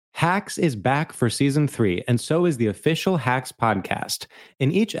Hacks is back for season 3, and so is the official Hacks podcast.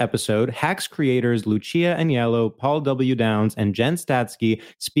 In each episode, Hacks creators Lucia Agnello, Paul W. Downs, and Jen Statsky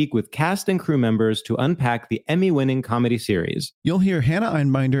speak with cast and crew members to unpack the Emmy-winning comedy series. You'll hear Hannah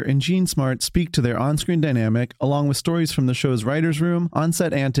Einbinder and Gene Smart speak to their on-screen dynamic, along with stories from the show's writer's room,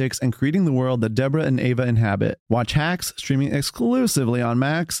 on-set antics, and creating the world that Deborah and Ava inhabit. Watch Hacks, streaming exclusively on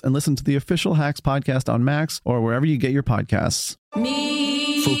Max, and listen to the official Hacks podcast on Max or wherever you get your podcasts.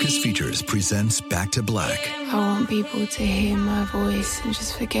 Focus Features presents Back to Black. I want people to hear my voice and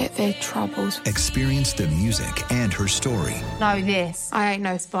just forget their troubles. Experience the music and her story. Know this, I ain't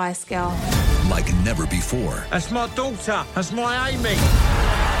no Spice Girl. Like never before. That's my daughter. That's my Amy.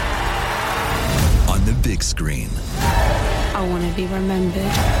 On the big screen. I want to be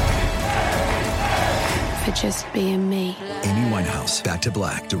remembered for just being me. Amy Winehouse, Back to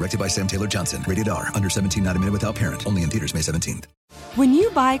Black. Directed by Sam Taylor Johnson. Rated R. Under 17, not a minute without parent. Only in theaters May 17th. When you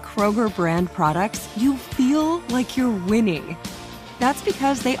buy Kroger brand products, you feel like you're winning. That's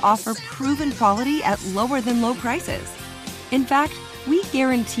because they offer proven quality at lower than low prices. In fact, we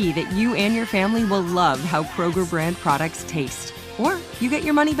guarantee that you and your family will love how Kroger brand products taste, or you get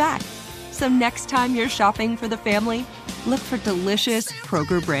your money back. So next time you're shopping for the family, look for delicious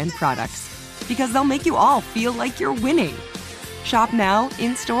Kroger brand products, because they'll make you all feel like you're winning. Shop now,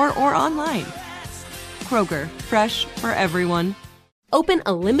 in-store, or online. Kroger, fresh for everyone. Open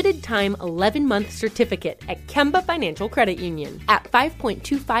a limited-time 11-month certificate at Kemba Financial Credit Union. At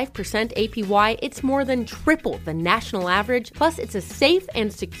 5.25% APY, it's more than triple the national average, plus it's a safe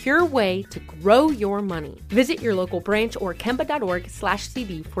and secure way to grow your money. Visit your local branch or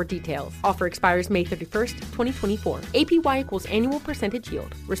kemba.org/cb for details. Offer expires May 31st, 2024. APY equals annual percentage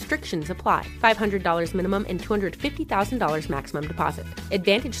yield. Restrictions apply. $500 minimum and $250,000 maximum deposit.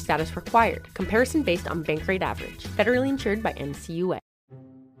 Advantage status required. Comparison based on bank rate average. Federally insured by NCUA.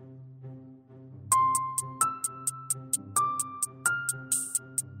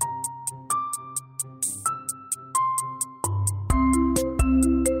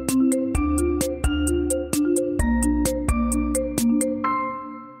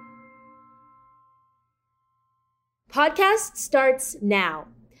 Podcast starts now.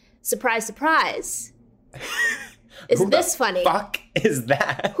 Surprise, surprise. Isn't this funny? Fuck is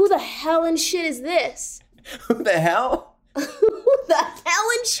that? Who the hell and shit is this? Who the hell? Who the hell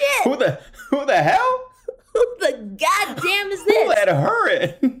and shit? Who the hell? Who the goddamn is this? Who let her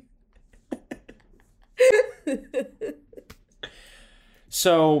in?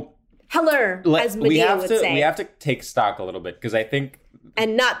 So, Heller, as Medea would say. We have to take stock a little bit, because I think...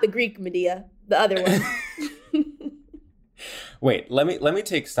 And not the Greek Medea, the other one. Wait, let me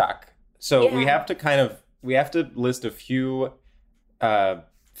take stock. So we have to list a few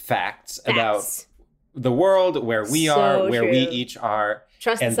facts about the world, where we are, where we each are.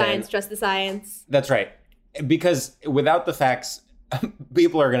 Trust the science. That's right. Because without the facts,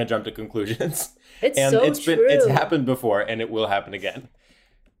 people are going to jump to conclusions. It's happened before, and it will happen again.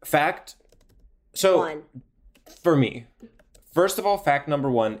 Fact. So, one. For me, first of all, fact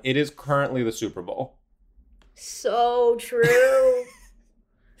number one, it is currently the Super Bowl. So true.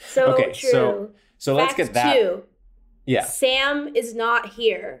 So true. So let's get that. Two. Yeah. Sam is not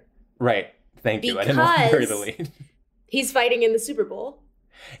here. Right. Thank you. I didn't want to bury the lead. He's fighting in the Super Bowl.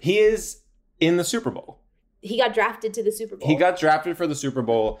 He is in the Super Bowl. He got drafted to the Super Bowl. He got drafted for the Super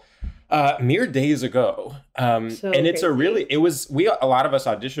Bowl mere days ago. And it's crazy. A lot of us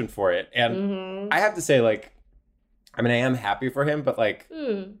auditioned for it. And I have to say, like, I mean, I am happy for him, but like,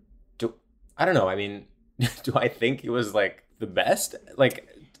 I don't know. I mean, do I think he was like the best? Like,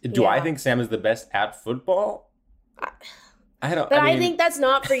 do I think Sam is the best at football? I think that's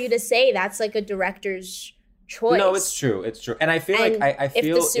not for you to say. That's like a director's choice. No, it's true. It's true. And I feel like I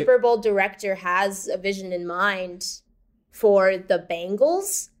feel if the Super Bowl director has a vision in mind for the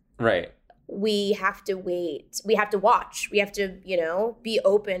Bengals, right? We have to wait. We have to watch. We have to, be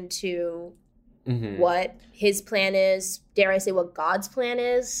open to what his plan is. Dare I say what God's plan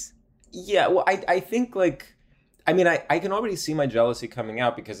is? Yeah, well, I think, like, I mean, I can already see my jealousy coming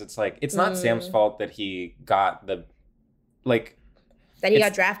out, because it's like, it's not Sam's fault that he got got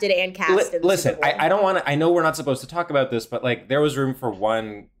drafted and cast. Listen, I don't want to, I know we're not supposed to talk about this, but like, there was room for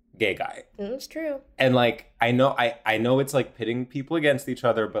one gay guy. It's true. And like, I know it's like pitting people against each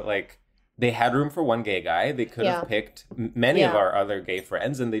other, but like, they had room for one gay guy. They could have picked many of our other gay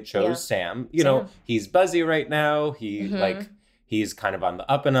friends, and they chose Sam. You know, he's buzzy right now. He's kind of on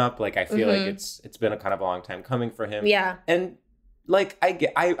the up and up. Like, I feel like it's been a kind of a long time coming for him. Yeah. And like,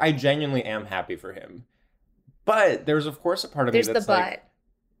 I genuinely am happy for him. But there's, of course, a part of me that's like,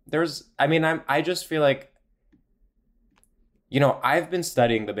 I just feel like You know, I've been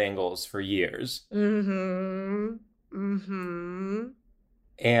studying the Bengals for years. Mm-hmm. Mm-hmm.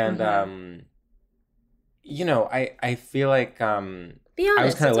 And, you know, I feel like Be honest, I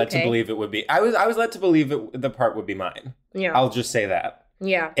was kind of led okay. to believe it would be. I was led to believe the part would be mine. Yeah. I'll just say that.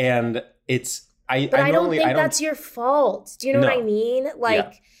 Yeah. And it's I don't think that's your fault. Do you know what I mean?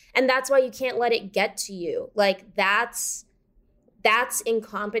 Like, and that's why you can't let it get to you. Like, that's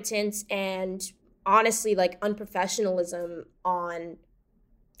incompetence and honestly, like, unprofessionalism on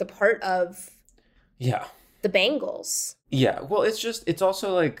the part of the Bengals. Yeah. Well, it's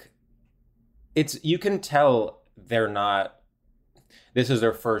also like, you can tell they're not, this is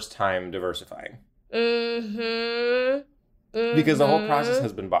their first time diversifying. Mm-hmm. Because the whole process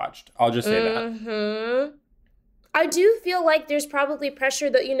has been botched. I'll just say that. I do feel like there's probably pressure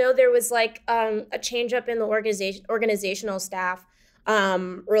that, you know, there was like a change up in the organizational staff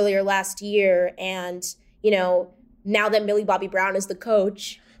earlier last year. And, you know, now that Millie Bobby Brown is the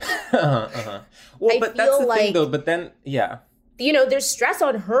coach. Well, but that's the thing, though. But then, you know, there's stress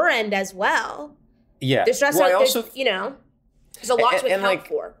on her end as well. Yeah. There's stress you know, there's a lot to account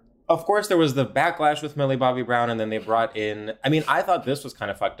for. Of course, there was the backlash with Millie Bobby Brown, and then they brought in, I mean, I thought this was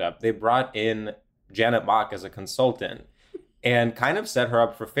kind of fucked up. They brought in Janet Mock as a consultant and kind of set her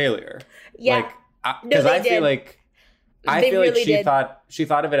up for failure. Yeah. Because I feel like she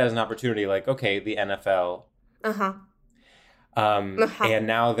thought of it as an opportunity, like, okay, the NFL. And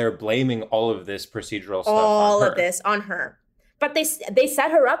now they're blaming all of this procedural stuff on her. But they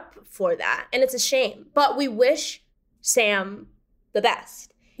set her up for that, and it's a shame. But we wish Sam the best.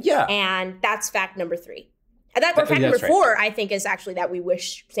 Yeah. And that's fact number 3. And fact number 4, I think, is actually that we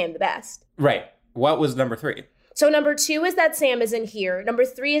wish Sam the best. Right. What was number 3? So number 2 is that Sam isn't here. Number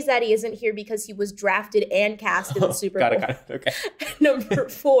 3 is that he isn't here because he was drafted and cast in the Super Bowl. Got it. Okay. Number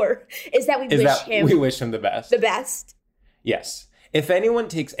 4 is that we wish him the best. The best. Yes. If anyone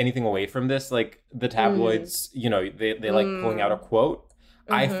takes anything away from this, like the tabloids, you know, they like pulling out a quote.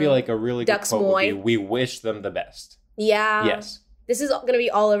 I feel like a really good quote would be, we wish them the best. Yeah. Yes. This is going to be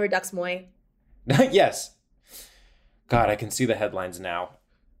all over Ducks Moy. Yes. God, I can see the headlines now.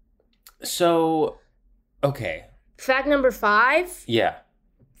 So, okay. Fact number 5. Yeah.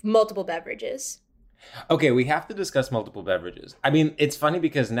 Multiple beverages. Okay, we have to discuss multiple beverages. I mean, it's funny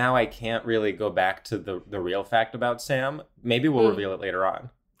because now I can't really go back to the real fact about Sam. Maybe we'll reveal it later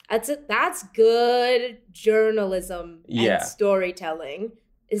on. That's good journalism and storytelling,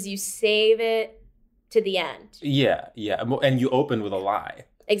 is you save it to the end. Yeah. And you open with a lie.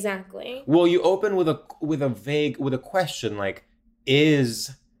 Exactly. Well, you open with a question like,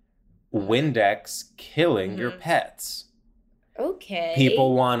 is Windex killing your pets? Okay.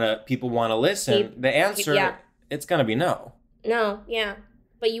 People wanna listen. The answer, it's gonna be no. No, yeah.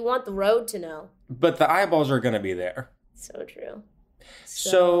 But you want the road to know. But the eyeballs are gonna be there. So true.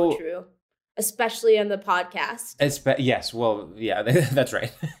 So true. Especially on the podcast. Yes, well, yeah, that's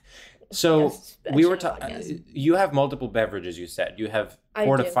right. So we were talking. You have multiple beverages. You said you have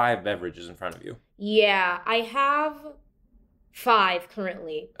 4 to 5 beverages in front of you. Yeah, I have 5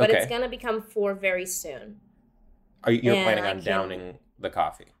 currently, but it's gonna become 4 very soon. Are you planning on downing the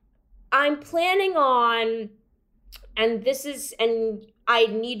coffee? I'm planning on, and I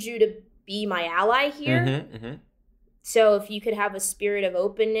need you to be my ally here. So if you could have a spirit of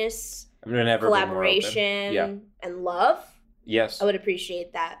openness, collaboration, and love, yes, I would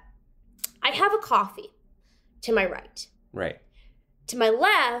appreciate that. I have a coffee to my right. Right. To my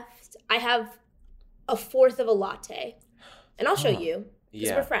left, I have a 1/4 of a latte. And I'll show you, because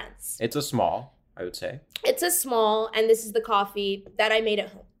we're friends. It's a small, I would say. It's a small, and this is the coffee that I made at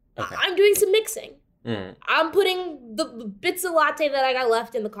home. Okay. I'm doing some mixing. I'm putting the bits of latte that I got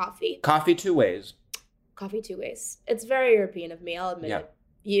left in the coffee. Coffee 2 ways. Coffee 2 ways. It's very European of me, I'll admit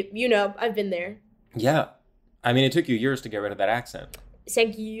it. You know, I've been there. Yeah. I mean, it took you years to get rid of that accent.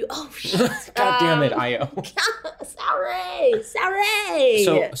 Thank you. Oh, shit. God damn it, Ayo. Sorry.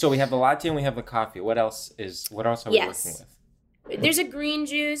 So we have the latte and we have the coffee. What else are we working with? There's a green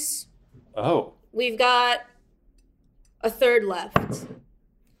juice. Oh. We've got a 1/3 left.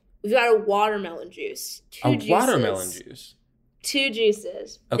 We've got a watermelon juice. 2 juices. Watermelon juice. 2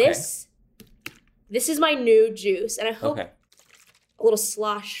 juices. Okay. This is my new juice, and I hope a little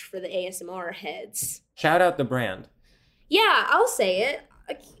slosh for the ASMR heads. Shout out the brand. Yeah, I'll say it.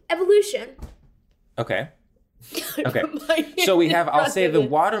 Evolution. Okay. So we have, I'll say the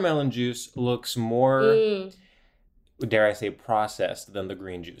watermelon juice looks more, dare I say, processed than the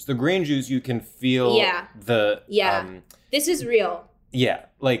green juice. The green juice, you can feel this is real. Yeah.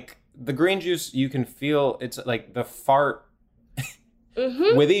 Like the green juice, you can feel it's like the fart.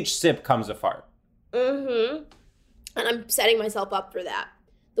 With each sip comes a fart. And I'm setting myself up for that.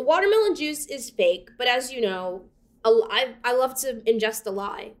 The watermelon juice is fake, but as you know, I love to ingest a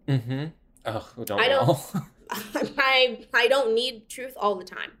lie. Mm-hmm. Oh, I don't need truth all the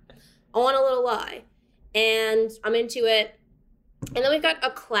time. I want a little lie. And I'm into it. And then we've got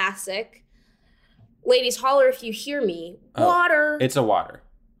a classic. Ladies, holler if you hear me. Water. It's a water.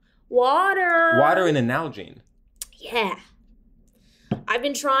 Water and an Nalgene. Yeah. I've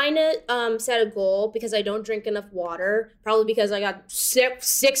been trying to set a goal because I don't drink enough water. Probably because I got six,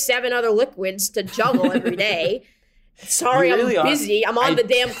 7 other liquids to juggle every day. Sorry, really I'm busy. I'm on the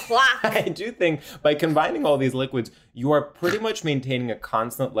damn clock. I do think by combining all these liquids, you are pretty much maintaining a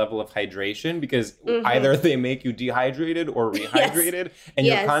constant level of hydration because either they make you dehydrated or rehydrated, and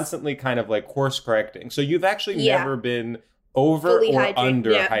you're constantly kind of like course correcting. So you've actually never been over fully or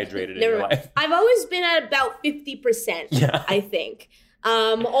under hydrated in your life. I've always been at about 50%, I think.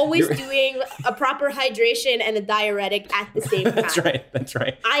 Always doing a proper hydration and a diuretic at the same time. That's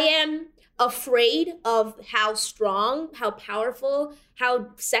right. I am afraid of how strong, how powerful, how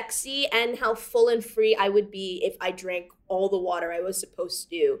sexy, and how full and free I would be if I drank all the water I was supposed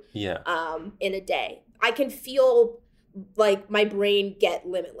to in a day. I can feel like my brain get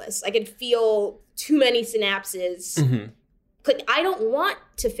limitless. I can feel too many synapses. I don't want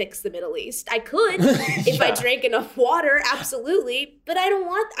to fix the Middle East. I could if I drank enough water, absolutely. But I don't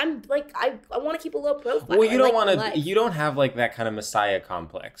want. I'm like I want to keep a low profile. Well, you don't want to. You don't have like that kind of Messiah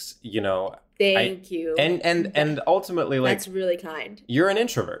complex, you know. Thank you. And ultimately, like that's really kind. You're an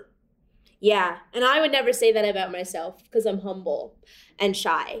introvert. Yeah, and I would never say that about myself because I'm humble and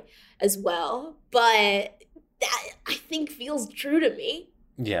shy as well. But that I think feels true to me.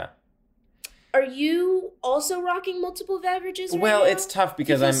 Yeah. Are you also rocking multiple beverages right now? It's tough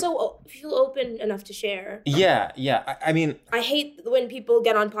because feel open enough to share. Yeah. I mean... I hate when people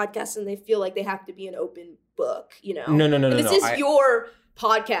get on podcasts and they feel like they have to be an open book, you know? No. This is your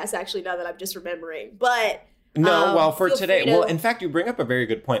podcast, actually, now that I'm just remembering. But... No, well, for today... Well, in fact, you bring up a very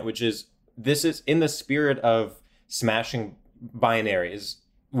good point, which is this is in the spirit of smashing binaries,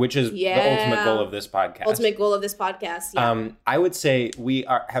 which is the ultimate goal of this podcast. Yeah. I would say we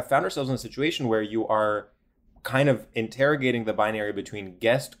have found ourselves in a situation where you are kind of interrogating the binary between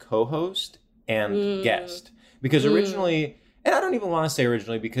guest co-host and guest. Because originally, and I don't even want to say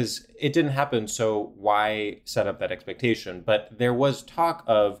originally because it didn't happen, so why set up that expectation? But there was talk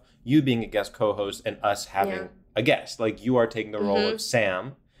of you being a guest co-host and us having a guest. Like you are taking the role of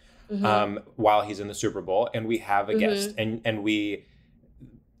Sam while he's in the Super Bowl, and we have a guest. And we...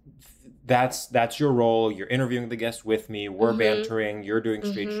 That's your role. You're interviewing the guest with me. We're bantering. You're doing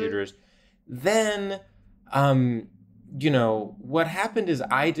straight shooters. Then, what happened is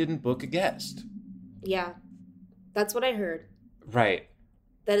I didn't book a guest. Yeah. That's what I heard. Right.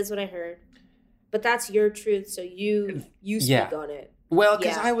 That is what I heard. But that's your truth, so you speak on it. Well,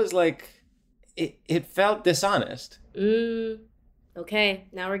 because I was like, it felt dishonest. Okay.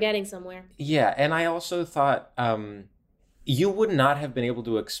 Now we're getting somewhere. Yeah. And I also thought... you would not have been able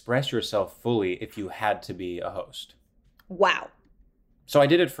to express yourself fully if you had to be a host. Wow. So I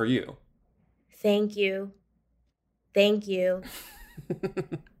did it for you. Thank you.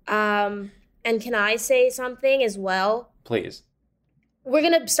 And can I say something as well? Please. We're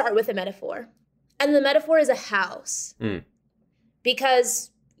going to start with a metaphor. And the metaphor is a house. Because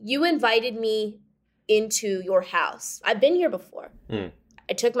you invited me into your house. I've been here before.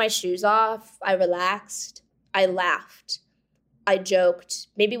 I took my shoes off. I relaxed. I laughed. I joked.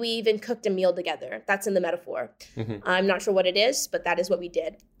 Maybe we even cooked a meal together. That's in the metaphor. I'm not sure what it is, but that is what we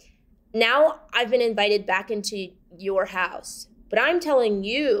did. Now I've been invited back into your house. But I'm telling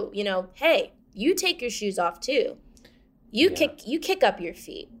you, hey, you take your shoes off too. You kick up your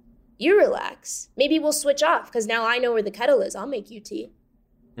feet. You relax. Maybe we'll switch off because now I know where the kettle is. I'll make you tea.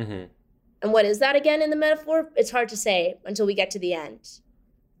 And what is that again in the metaphor? It's hard to say until we get to the end.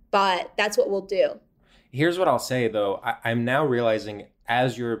 But that's what we'll do. Here's what I'll say, though. I'm now realizing,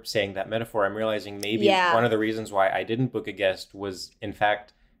 as you're saying that metaphor, I'm realizing maybe one of the reasons why I didn't book a guest was, in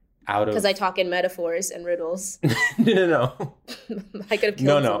fact, out of... Because I talk in metaphors and riddles. No. I could have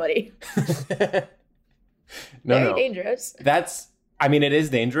killed somebody. Very dangerous. It is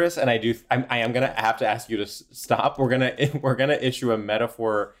dangerous, and I am going to have to ask you to stop. We're gonna issue a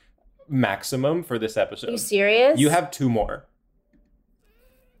metaphor maximum for this episode. Are you serious? You have 2 more.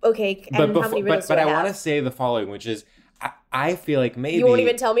 Okay, and how many riddles do I have? I want to say the following, which is, I feel like maybe... You won't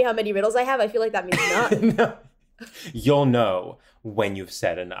even tell me how many riddles I have? I feel like that means none. No. You'll know when you've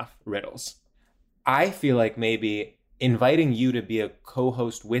said enough riddles. I feel like maybe inviting you to be a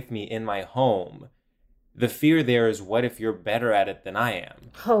co-host with me in my home, the fear there is, what if you're better at it than I am?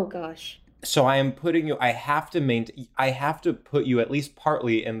 Oh, gosh. So I am putting you, I have to put you at least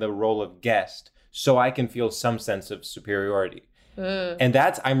partly in the role of guest so I can feel some sense of superiority. And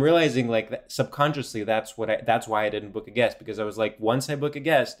I'm realizing like that subconsciously, that's why I didn't book a guest, because I was like, once I book a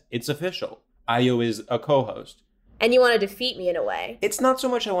guest, it's official. Ayo is a co-host. And you want to defeat me in a way. It's not so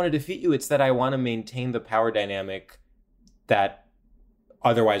much I want to defeat you. It's that I want to maintain the power dynamic that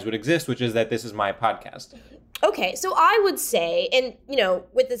otherwise would exist, which is that this is my podcast. Okay, so I would say, and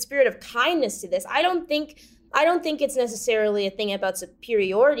with the spirit of kindness to this, I don't think it's necessarily a thing about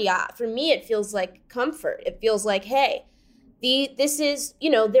superiority. For me, it feels like comfort. It feels like, hey, this is,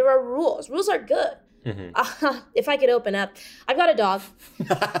 there are rules. Rules are good. If I could open up, I've got a dog,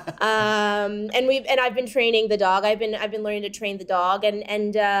 and I've been training the dog. I've been learning to train the dog,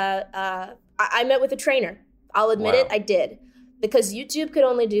 and I met with a trainer. I'll admit it, I did, because YouTube could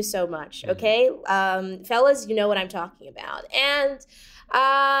only do so much. Okay, fellas, you know what I'm talking about. And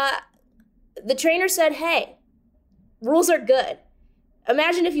the trainer said, "Hey, rules are good.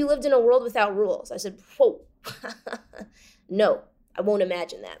 Imagine if you lived in a world without rules." I said, "Whoa, no, I won't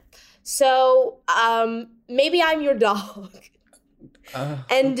imagine that." So maybe I'm your dog,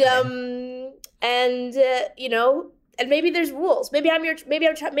 and maybe there's rules. Maybe it's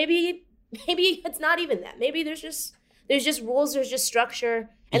not even that. Maybe there's just rules. There's just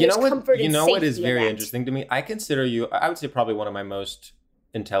structure, and there's comfort and safety. What is very interesting to me? I consider you, I would say, probably one of my most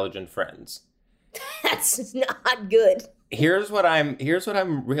intelligent friends. That's not good. Here's what I'm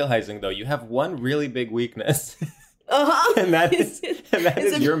realizing though. You have one really big weakness. And that is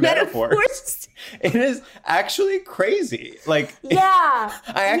your metaphors. It is actually crazy. Like, yeah,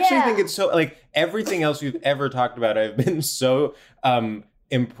 I actually think it's so, like, everything else we've ever talked about, I've been so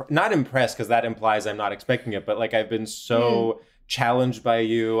not impressed, because that implies I'm not expecting it, but like I've been so challenged by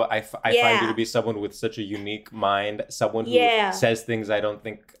you. I find you to be someone with such a unique mind, someone who says things I don't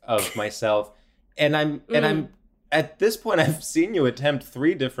think of myself, and I'm at this point I've seen you attempt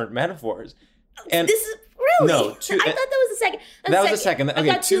 3 different metaphors, and this is. Really? No, I thought that was the second. That was the second. Okay, I've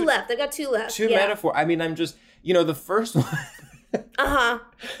got two left. 2 metaphor. I mean, I'm just, the first one.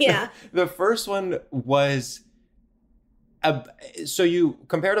 Yeah. The first one was, so you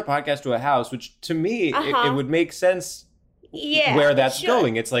compared a podcast to a house, which to me, it would make sense where that's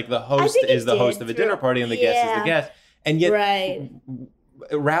going. It's like the host is the host of a dinner party and the guest is the guest. And yet,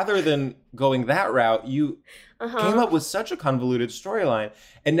 rather than going that route, you came up with such a convoluted storyline.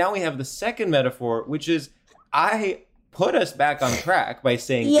 And now we have the second metaphor, which is I put us back on track by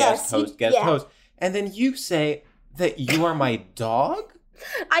saying guest host. And then you say that you are my dog?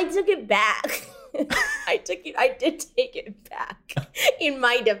 I took it back. I did take it back in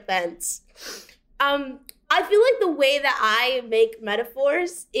my defense. I feel like the way that I make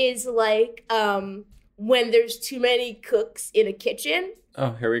metaphors is like when there's too many cooks in a kitchen.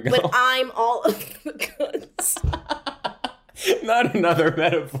 Oh, here we go. But I'm all of the cooks. Not another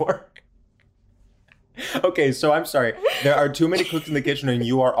metaphor. Okay, so I'm sorry. There are too many cooks in the kitchen and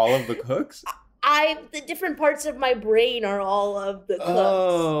you are all of the cooks? The different parts of my brain are all of the cooks.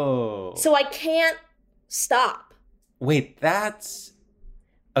 Oh. So I can't stop. Wait, that's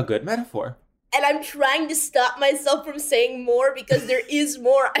a good metaphor. And I'm trying to stop myself from saying more because there is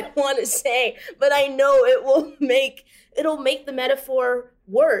more I want to say, but I know it'll make the metaphor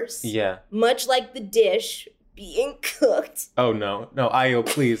worse. Yeah. Much like the dish being cooked. Oh no, Ayo,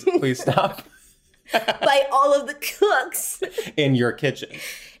 please stop. By all of the cooks. In your kitchen.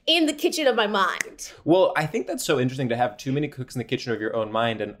 In the kitchen of my mind. Well, I think that's so interesting to have too many cooks in the kitchen of your own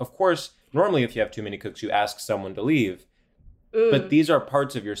mind. And of course, normally if you have too many cooks, you ask someone to leave. But these are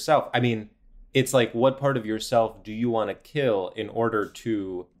parts of yourself. I mean, it's like, what part of yourself do you want to kill in order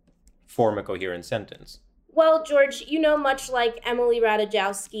to form a coherent sentence? Well, George, much like Emily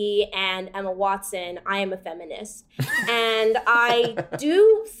Ratajkowski and Emma Watson, I am a feminist. And I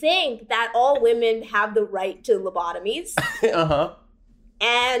do think that all women have the right to lobotomies.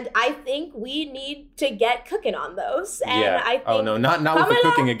 And I think we need to get cooking on those. And I think not Kamala, with the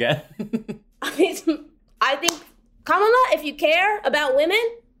cooking again. I think, Kamala, if you care about women,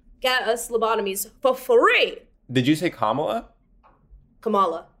 get us lobotomies for free. Did you say Kamala?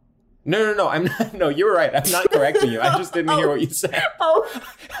 Kamala. No, I'm not. No, you're right. I'm not correcting you. I just didn't hear what you said.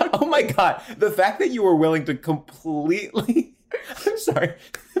 Oh my God. The fact that you were willing to completely, I'm sorry.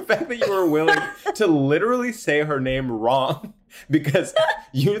 The fact that you were willing to literally say her name wrong because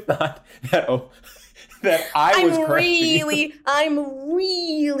you thought that I was correcting you. I'm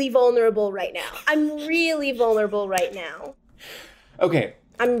really vulnerable right now. Okay.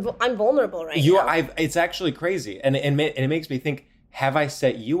 I'm vulnerable right now. It's actually crazy. And it makes me think, have I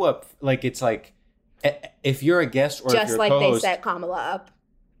set you up? Like, it's like, if you're a guest or just if you're like co-host, they set Kamala up.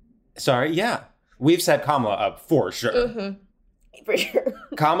 Sorry, yeah. We've set Kamala up for sure. Mm-hmm. For sure.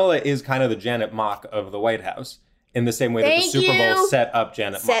 Kamala is kind of the Janet Mock of the White House in the same way that the Super Bowl set up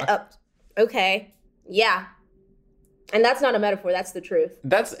Janet Mock. Set up. Okay. Yeah. And that's not a metaphor. That's the truth.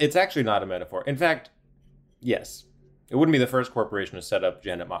 It's actually not a metaphor. In fact, yes. It wouldn't be the first corporation to set up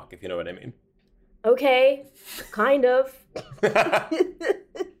Janet Mock, if you know what I mean. Okay. Kind of.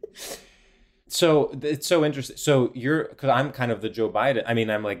 So it's so interesting. So because I'm kind of the Joe Biden. I mean,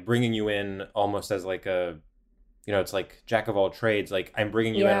 I'm like bringing you in almost as like a, it's like jack of all trades. Like I'm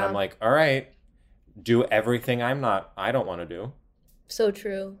bringing you in and I'm like, all right, do everything I don't want to do. So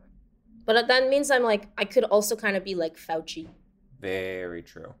true. But that means I'm like, I could also kind of be like Fauci. Very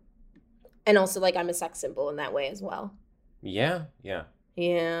true. And also like I'm a sex symbol in that way as well. Yeah. Yeah.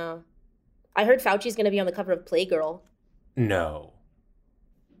 I heard Fauci's going to be on the cover of Playgirl. No.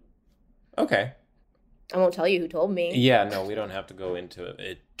 Okay. I won't tell you who told me. Yeah, no, we don't have to go into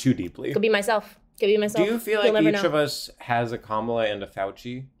it too deeply. Could be myself. Do you feel like each of us has a Kamala and a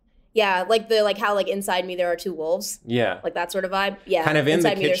Fauci? Yeah, like how like inside me there are two wolves. Yeah. Like that sort of vibe. Yeah. Kind of in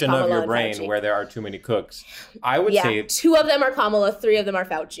the kitchen of your brain where there are too many cooks. I would say 2 of them are Kamala, 3 of them are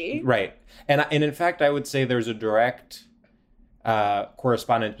Fauci. Right. And in fact, I would say there's a direct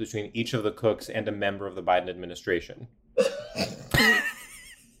correspondence between each of the cooks and a member of the Biden administration.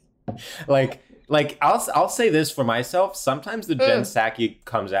 Like I'll say this for myself. Sometimes the Jen Psaki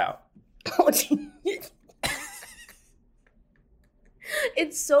comes out.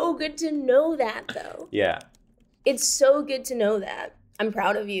 It's so good to know that, though. Yeah. It's so good to know that. I'm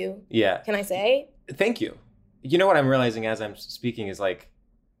proud of you. Yeah. Can I say? Thank you. You know what I'm realizing as I'm speaking is like,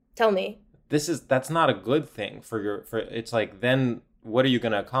 tell me. That's not a good thing for it's like, then what are you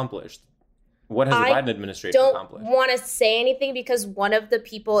going to accomplish? What has the Biden administration accomplished? I don't want to say anything because one of the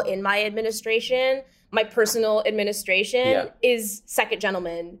people in my administration, my personal administration, is second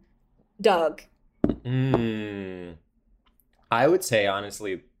gentleman Doug. I would say,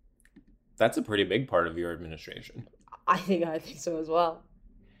 honestly, that's a pretty big part of your administration. I think so as well.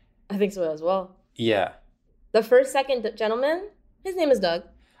 Yeah. The first second gentleman, his name is Doug.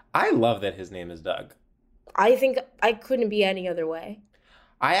 I love that his name is Doug. I think I couldn't be any other way.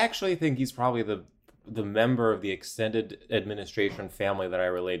 I actually think he's probably the member of the extended administration family that I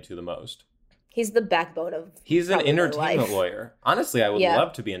relate to the most. He's the backbone of He's an entertainment lawyer. Honestly, I would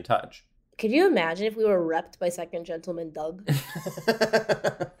love to be in touch. Could you imagine if we were repped by second gentleman Doug?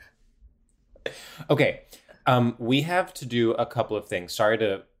 Okay. We have to do a couple of things. Sorry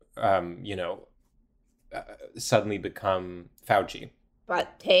to, suddenly become Fauci.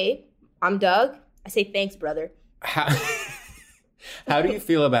 But hey, I'm Doug. I say thanks, brother. How do you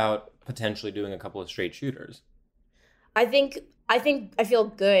feel about potentially doing a couple of straight shooters? I feel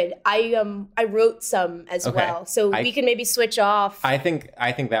good. I wrote some as well, so we can maybe switch off. I think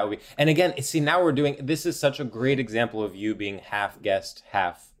that would be. And again, see, now this is such a great example of you being half guest,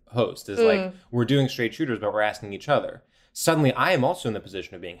 half host. Is like we're doing straight shooters, but we're asking each other. Suddenly, I am also in the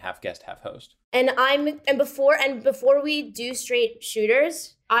position of being half guest, half host. And before we do straight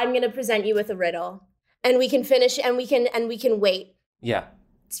shooters, I'm gonna present you with a riddle, and we can finish, and we can wait. Yeah.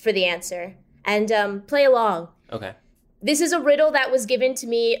 For the answer and play along. Okay. This is a riddle that was given to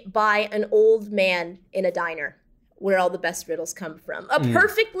me by an old man in a diner, where all the best riddles come from. A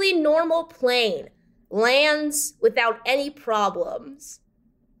perfectly normal plane lands without any problems.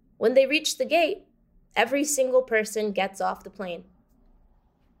 When they reach the gate, every single person gets off the plane.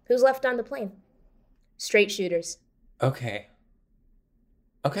 Who's left on the plane? Straight shooters. Okay.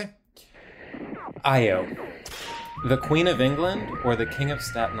 Ayo, the Queen of England or the King of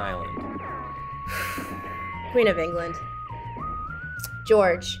Staten Island? Queen of England.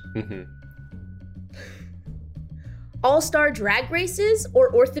 George. All-star drag races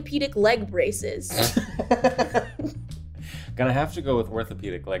or orthopedic leg braces? Gonna have to go with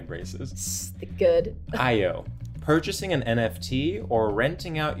orthopedic leg braces. Good. Ayo, purchasing an NFT or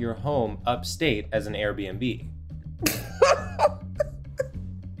renting out your home upstate as an Airbnb?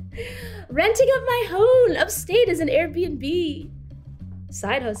 Renting up my home upstate as an Airbnb.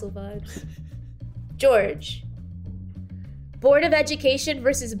 Side hustle vibes. George. Board of Education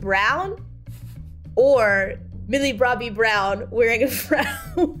versus Brown or Millie Bobby Brown wearing a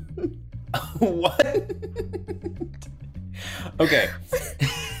frown? What? Okay.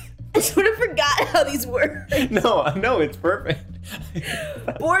 I sort of forgot how these work. No, it's perfect.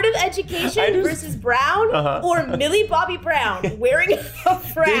 Board of Education versus Brown or Millie Bobby Brown wearing a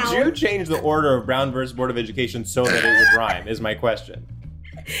frown? Did you change the order of Brown versus Board of Education so that it would rhyme, is my question.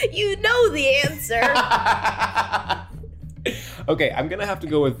 You know the answer. Okay, I'm going to have to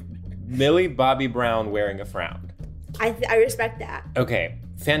go with Millie Bobby Brown wearing a frown. I respect that. Okay,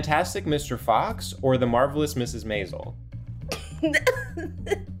 Fantastic Mr. Fox or The Marvelous Mrs. Maisel?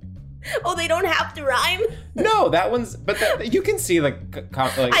 Oh, they don't have to rhyme? No, that one's, but you can see like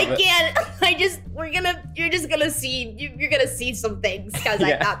I can't. You're just gonna see some things because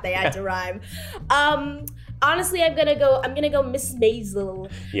I thought they had to rhyme. Honestly, I'm gonna go Miss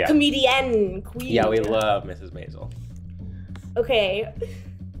Maisel. Yeah. Comedienne queen. Yeah, we love Mrs. Maisel. Okay.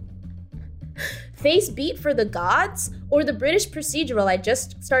 Face Beat for the Gods or the British procedural I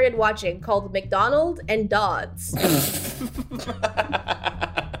just started watching called McDonald and Dodds?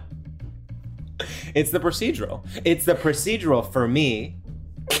 It's the procedural. It's the procedural for me.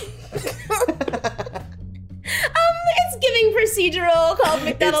 It's giving procedural called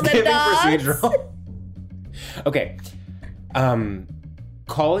McDonald and Dodds. Procedural. Okay.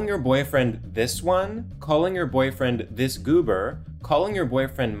 Calling your boyfriend this one, calling your boyfriend this goober, calling your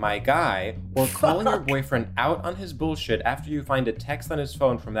boyfriend my guy, or calling your boyfriend out on his bullshit after you find a text on his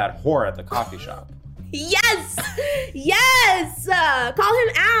phone from that whore at the coffee shop. Yes! Yes! Call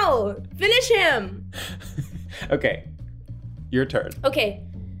him out! Finish him! Okay. Your turn. Okay.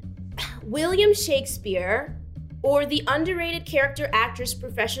 William Shakespeare or the underrated character actress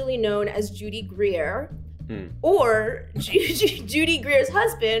professionally known as Judy Greer, or Judy Greer's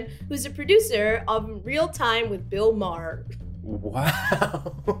husband, who's a producer of Real Time with Bill Maher.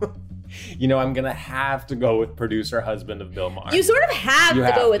 Wow. You know, I'm going to have to go with producer husband of Bill Maher. You sort of have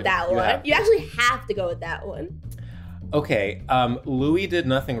to go with that one. You actually have to go with that one. Okay. Louis Did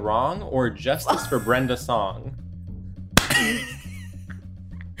Nothing Wrong or Justice for Brenda Song?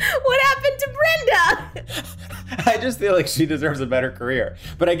 What happened to Brenda? I just feel like she deserves a better career.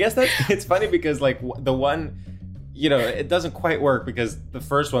 But I guess it's funny because like the one, you know, it doesn't quite work because the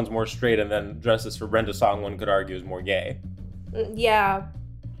first one's more straight and then Justice for Brenda Song, one could argue, is more gay. Yeah.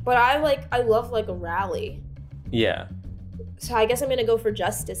 But I love like a rally. Yeah. So I guess I'm gonna go for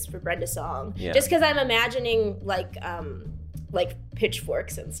Justice for Brenda Song. Yeah. Just because I'm imagining like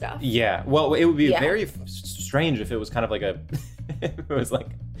pitchforks and stuff. Yeah. Well, it would be very strange if it was kind of like it was like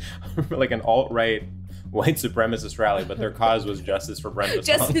an alt-right white supremacist rally, but their cause was Justice for Brenda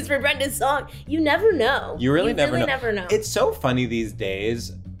Song. Justice for Brenda Song. You never know. You really never know. It's so funny these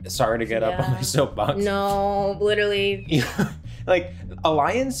days. Sorry to get up on my soapbox. No, literally. Like,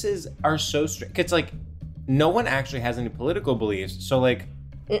 alliances are so strict. It's like, no one actually has any political beliefs. So, like,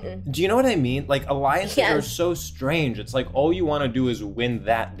 do you know what I mean? Like, alliances are so strange. It's like, all you want to do is win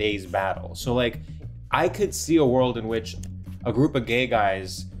that day's battle. So, like, I could see a world in which a group of gay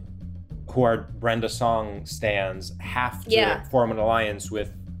guys who are Brenda Song stans have to form an alliance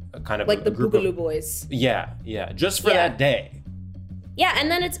with a kind of like the group Boogaloo Boys. Yeah, just for that day. Yeah,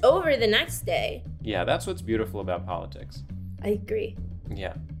 and then it's over the next day. Yeah, that's what's beautiful about politics. I agree.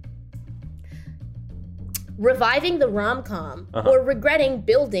 Yeah. Reviving the rom-com or regretting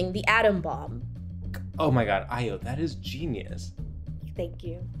building the atom bomb. Oh my God, Ayo, that is genius. Thank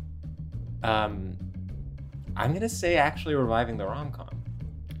you. I'm gonna say actually reviving the rom-com.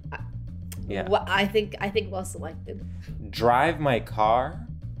 Yeah. Well, I think well selected. Drive my car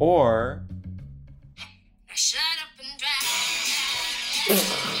or shut up and drive.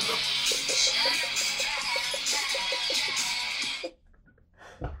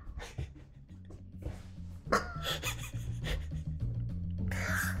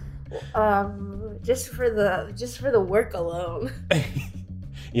 Just for the work alone.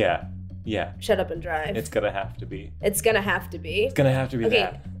 Yeah. Shut up and drive. It's gonna have to be. It's gonna have to be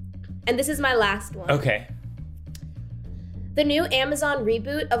that. And this is my last one. Okay. The new Amazon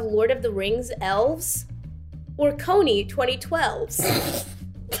reboot of Lord of the Rings Elves or Coney 2012s?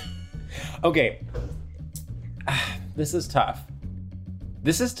 Okay. This is tough.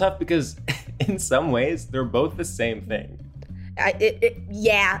 This is tough because in some ways they're both the same thing.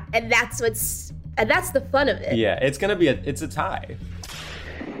 Yeah, and that's the fun of it. Yeah, it's a tie.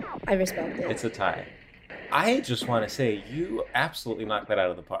 I respect it. It's a tie. I just want to say you absolutely knocked that out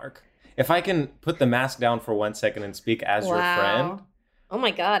of the park. If I can put the mask down for 1 second and speak as your friend. Oh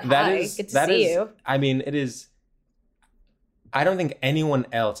my God, hi. Good to see you. I mean, it is. I don't think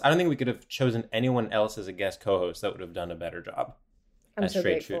we could have chosen anyone else as a guest co-host that would have done a better job. I'm so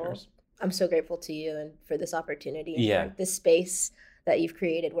grateful. I'm so grateful to you and for this opportunity. And for this space that you've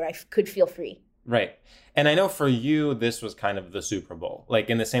created where I could feel free. Right. And I know for you, this was kind of the Super Bowl. Like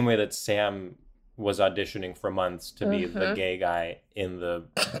in the same way that Sam was auditioning for months to be the gay guy in the,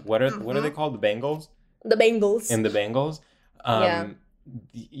 what are they called? The Bengals? The Bengals. In the Bengals.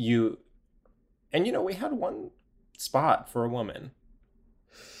 We had one spot for a woman.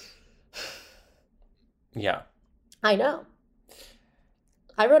 Yeah. I know.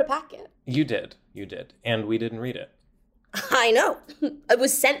 I wrote a packet. You did. And we didn't read it. I know. It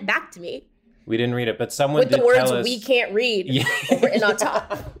was sent back to me. We didn't read it, but someone with did the words tell us... "we can't read" written on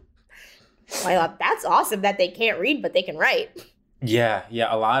top. I thought that's awesome that they can't read, but they can write. Yeah.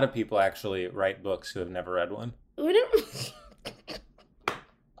 A lot of people actually write books who have never read one. And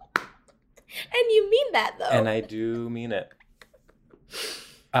you mean that, though. And I do mean it.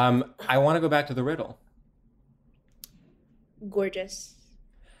 I want to go back to the riddle. Gorgeous.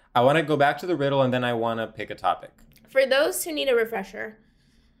 I want to go back to the riddle, and then I want to pick a topic. For those who need a refresher,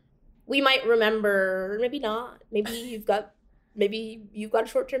 we might remember, maybe not. Maybe you've got a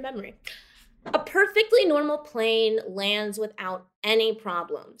short-term memory. A perfectly normal plane lands without any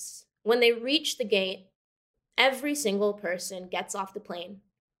problems. When they reach the gate, every single person gets off the plane.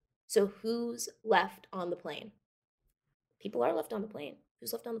 So who's left on the plane? People are left on the plane.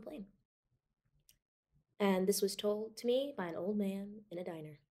 Who's left on the plane? And this was told to me by an old man in a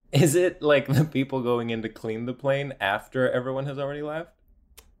diner. Is it like the people going in to clean the plane after everyone has already left?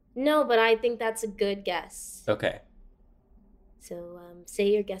 No, but I think that's a good guess. Okay. So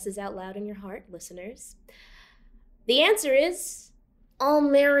say your guesses out loud in your heart, listeners. The answer is, all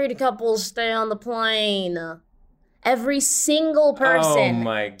married couples stay on the plane. Every single person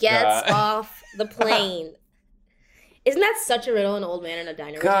gets off the plane. Isn't that such a riddle an old man in a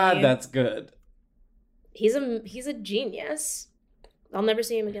diner? God, that's good. He's a genius. I'll never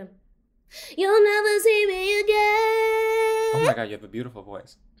see him again. You'll never see me again. Oh my God, you have a beautiful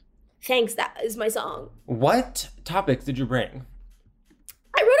voice. Thanks, that is my song. What topics did you bring?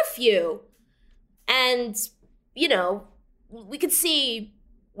 I wrote a few. And, we could see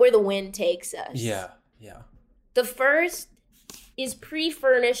where the wind takes us. Yeah. The first is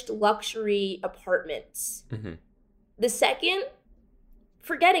pre-furnished luxury apartments. Mm-hmm. The second,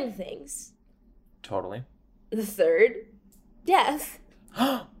 forgetting things. Totally. The third, death.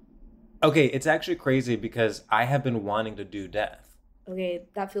 Okay, it's actually crazy because I have been wanting to do death. Okay,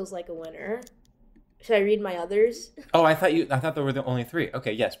 that feels like a winner. Should I read my others? Oh, I thought there were the only three.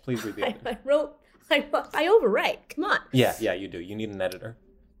 Okay, yes, please read the others. I overwrite. Come on. Yeah, you do. You need an editor.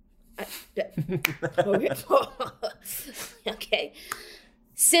 Okay.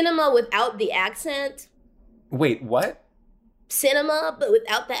 Cinema without the accent. Wait, what? Cinema, but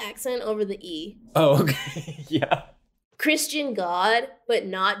without the accent over the E. Oh, okay. Yeah. Christian God, but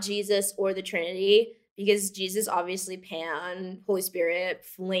not Jesus or the Trinity, because Jesus obviously Pan, Holy Spirit,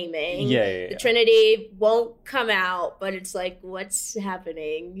 flaming. Yeah. The Trinity won't come out, but it's like, what's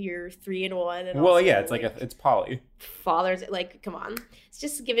happening? You're 3 in 1. And well, also, yeah, it's like it's poly. Father's like, come on, it's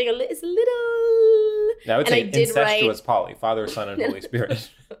just giving it's a little. I would say incestuous poly, Father, Son, and Holy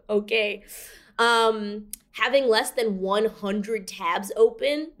Spirit. Okay, having less than 100 tabs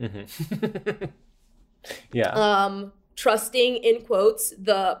open. Mm-hmm. Yeah. Trusting, in quotes,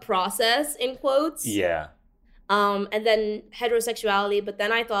 the process, in quotes. Yeah. And then heterosexuality, but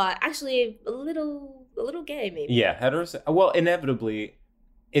then I thought, actually, a little gay, maybe. Yeah, well, inevitably,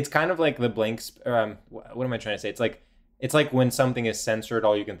 it's kind of like the blanks. What am I trying to say? It's like when something is censored,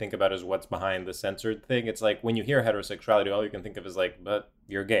 all you can think about is what's behind the censored thing. It's like when you hear heterosexuality, all you can think of is like, but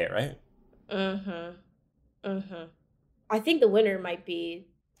you're gay, right? I think the winner might be,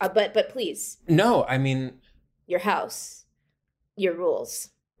 but please. No, I mean, your house, your rules.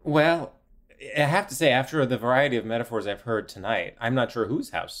 Well, I have to say, after the variety of metaphors I've heard tonight, I'm not sure whose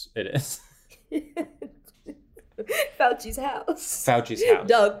house it is. Fauci's house. Fauci's house.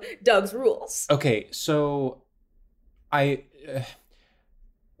 Doug's rules. Okay, so there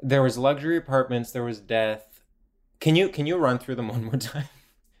was luxury apartments, there was death. Can you run through them one more time?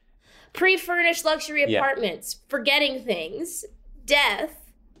 Pre-furnished luxury apartments, forgetting things,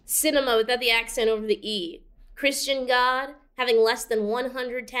 death, cinema without the accent over the E, Christian God, having less than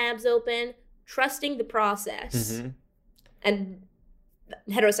 100 tabs open, trusting the process, and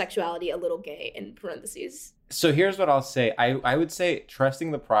heterosexuality, a little gay, in parentheses. So here's what I'll say. I would say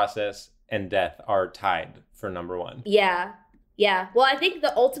trusting the process and death are tied for number one. Yeah. Well, I think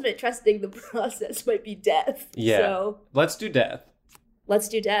the ultimate trusting the process might be death. Yeah. So let's do death.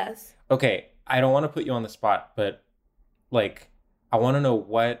 Okay, I don't want to put you on the spot, but like, I want to know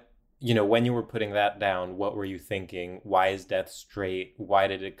what, when you were putting that down, what were you thinking? Why is death straight? Why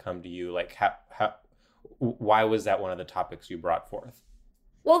did it come to you? Like, why was that one of the topics you brought forth?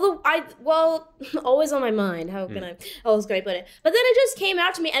 Well, always on my mind. How can I put it? But then it just came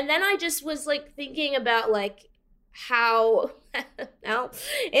out to me, and then I just was like thinking about like how now,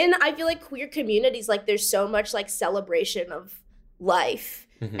 and I feel like queer communities, like there's so much like celebration of life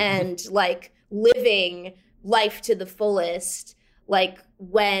and like living life to the fullest. Like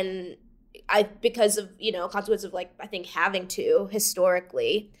when because of, consequence of like, I think having to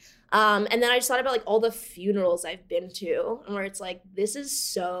historically. And then I just thought about like all the funerals I've been to, and where it's like, this is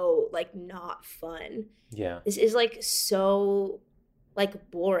so like not fun. Yeah. This is like so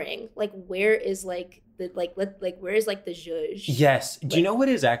like boring. Like where is like the where is like the zhuzh? Yes. Do you know what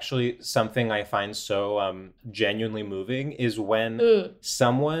is actually something I find so genuinely moving is when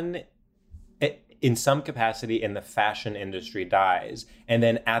someone in some capacity in the fashion industry dies, and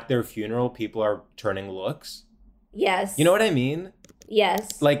then at their funeral people are turning looks. Yes. You know what I mean?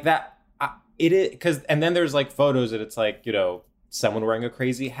 Yes. Like that, it is, because, and then there's like photos that it's like, someone wearing a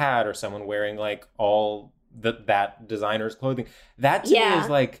crazy hat or someone wearing like all that designer's clothing. That to me is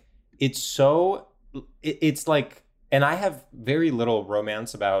like, it's so, it's like, and I have very little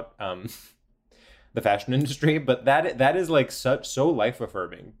romance about the fashion industry, but that is like so life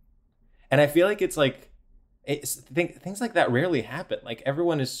affirming. And I feel like it's like, things like that rarely happen. Like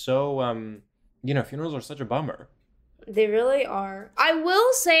everyone is so, funerals are such a bummer. They really are. I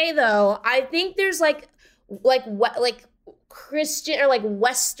will say though, I think there's like Christian or like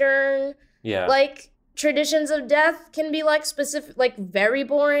Western, like traditions of death can be like specific, like very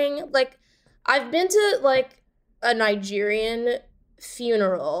boring. Like I've been to like a Nigerian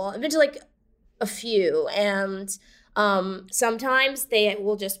funeral. I've been to like a few, and sometimes they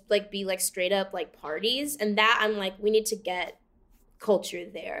will just like be like straight up like parties, and that I'm like, we need to get culture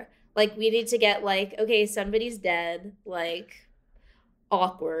there. Like, we need to get, like, okay, somebody's dead, like,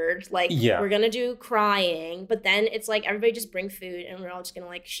 awkward. Like, we're going to do crying. But then it's like, everybody just bring food, and we're all just going to,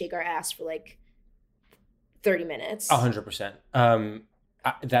 like, shake our ass for, like, 30 minutes. 100%.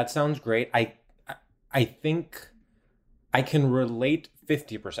 That sounds great. I think I can relate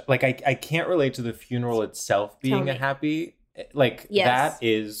 50%. Like, I can't relate to the funeral itself being a happy. Like, that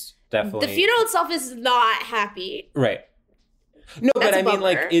is definitely... The funeral itself is not happy. Right. No, but I mean,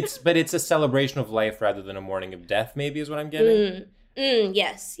 like, it's a celebration of life rather than a mourning of death, maybe, is what I'm getting.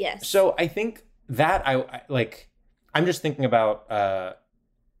 Yes. So I think that I'm just thinking about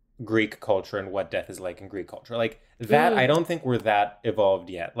Greek culture and what death is like in Greek culture. Like, that, I don't think we're that evolved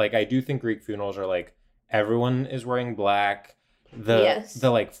yet. Like, I do think Greek funerals are, like, everyone is wearing black. The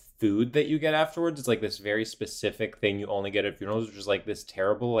like, food that you get afterwards is, like, this very specific thing you only get at funerals, which is, like, this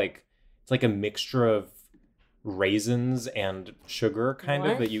terrible, like, it's like a mixture of raisins and sugar kind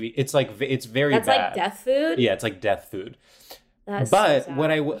of that you eat. It's like, it's very bad. That's like death food? Yeah, it's like death food. That's but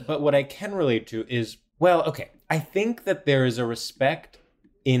so what I can relate to is, well, okay, I think that there is a respect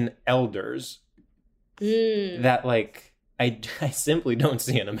in elders that like I simply don't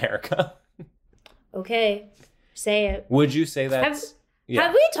see in America. Okay, say it. Would you say that?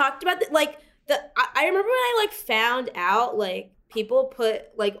 Have we talked about that? Like I remember when I like found out like people put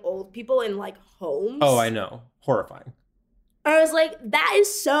like old people in like homes. Oh, I know. Horrifying. I was like, that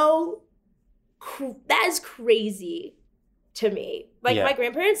is crazy to me. Like my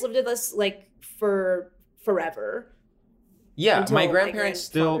grandparents lived with us like for forever. Yeah, my grandparents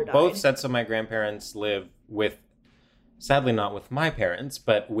still, both sets of my grandparents live with, sadly not with my parents,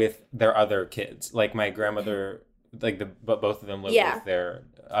 but with their other kids. Like my grandmother, but both of them live with their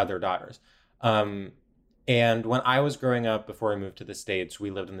other daughters. And when I was growing up, before I moved to the States,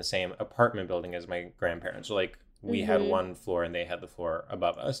 we lived in the same apartment building as my grandparents. So, like, we had one floor and they had the floor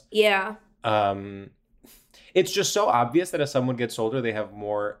above us. Yeah. It's just so obvious that as someone gets older, they have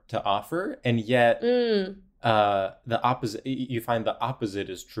more to offer. And yet, the opposite, you find the opposite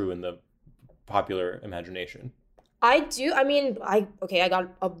is true in the popular imagination. I do. I mean, I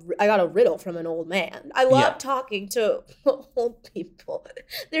got a riddle from an old man. I love talking to old people.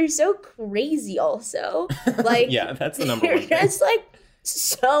 They're so crazy also. Like, yeah, that's the number one thing. It's like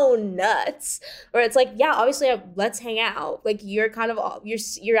so nuts. Where it's like, yeah, obviously let's hang out. Like you're kind of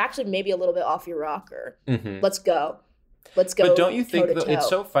you're actually maybe a little bit off your rocker. Mm-hmm. Let's go. But don't you think that it's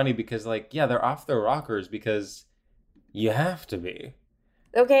so funny because like, yeah, they're off their rockers because you have to be.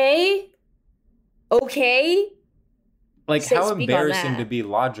 Okay. Like, how embarrassing to be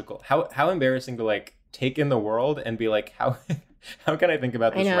logical. How embarrassing to, like, take in the world and be like, how can I think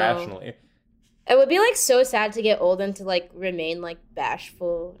about this rationally? It would be, like, so sad to get old and to, like, remain, like,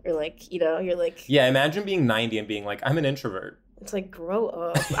 bashful or, like, you're, like... Yeah, imagine being 90 and being like, I'm an introvert. It's like, grow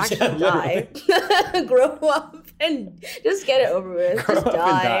up. Actually die. Grow up and just get it over with. Just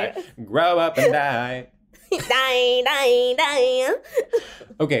die. Grow up and die. Die.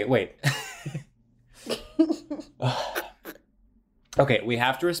 Okay, wait. Okay, we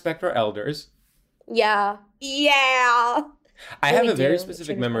have to respect our elders. Yeah. I have a very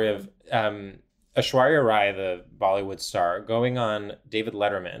specific memory of Aishwarya Rai, the Bollywood star, going on David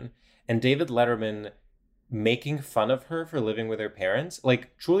Letterman. And David Letterman making fun of her for living with her parents,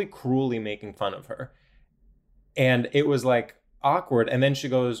 like truly cruelly making fun of her. And it was like awkward. And then she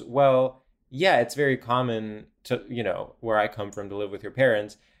goes, well, yeah, it's very common to, you know, where I come from to live with your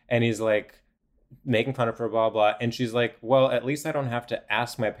parents. And he's like making fun of her, blah, blah. And she's like, well, at least I don't have to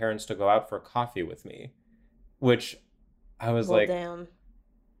ask my parents to go out for coffee with me. Which I was like, damn.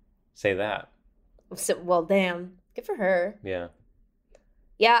 Say that. So, well, damn. Good for her. Yeah.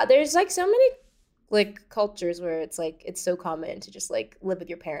 Yeah, there's like so many like cultures where it's like it's so common to just like live with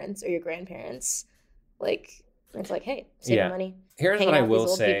your parents or your grandparents. Like it's like, hey, save money. Here's what I will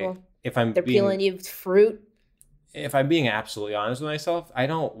say. People. If I'm They're peeling you fruit. If I'm being absolutely honest with myself, I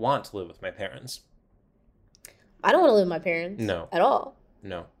don't want to live with my parents. I don't want to live with my parents. No. At all.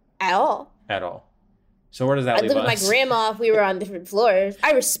 No. At all. At all. So where does that leave us? I lived with my grandma if we were on different floors.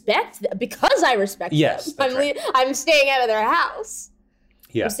 I respect them because I respect them. That's right. I'm staying out of their house.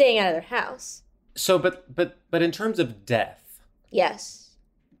 Yeah. I'm staying out of their house. So, but in terms of death. Yes.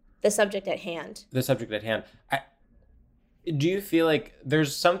 The subject at hand. Do you feel like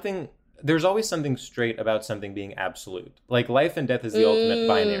there's always something straight about something being absolute? Like life and death is the ultimate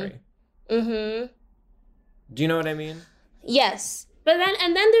binary. Mm-hmm. Do you know what I mean? Yes. But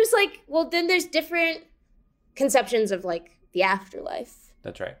then there's like, well, then there's different conceptions of like the afterlife.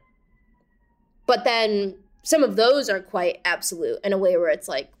 That's right. But then some of those are quite absolute in a way where it's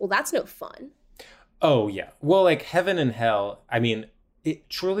like, well, that's no fun. Oh, yeah. Well, like heaven and hell, I mean, it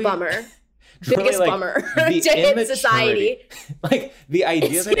truly... Bummer. Truly, biggest like, bummer to hit society. Like the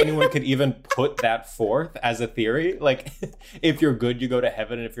idea that anyone could even put that forth as a theory, like if you're good, you go to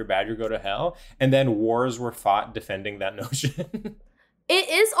heaven, and if you're bad, you go to hell. And then wars were fought defending that notion. It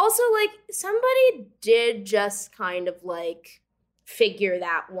is also like somebody did just kind of like figure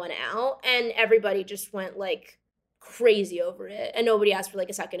that one out, and everybody just went like crazy over it, and nobody asked for like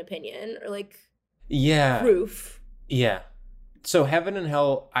a second opinion or like proof. Yeah. So heaven and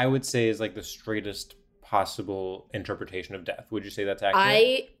hell, I would say, is like the straightest possible interpretation of death. Would you say that's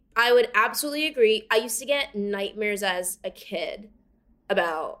accurate? I would absolutely agree. I used to get nightmares as a kid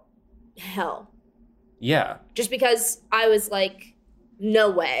about hell. Yeah. Just because I was like,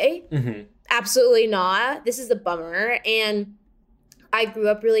 no way. Mm-hmm. Absolutely not. This is the bummer. And I grew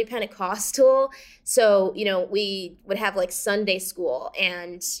up really Pentecostal. So, you know, we would have like Sunday school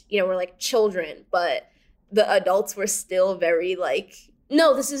and, you know, we're like children, but the adults were still very like,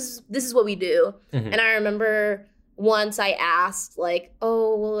 no, this is what we do. Mm-hmm. And I remember once I asked like,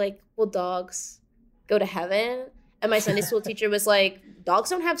 oh, well, like, will dogs go to heaven? And my Sunday school teacher was like, dogs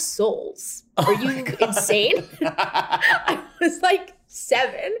don't have souls. Are you insane? I was like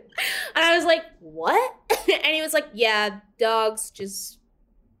 7. And I was like, what? And he was like, yeah, dogs just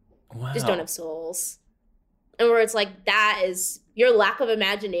don't have souls. And where it's like, that is your lack of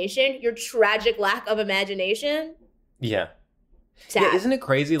imagination, your tragic lack of imagination. Yeah. Sad. Yeah, isn't it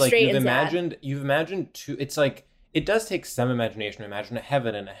crazy? Like Straight you've imagined two, it's like, it does take some imagination to imagine a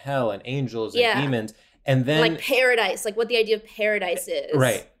heaven and a hell and angels and demons. And then like paradise, like what the idea of paradise is.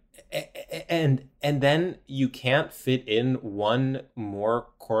 Right. And then you can't fit in one more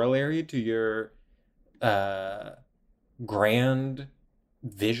corollary to your grand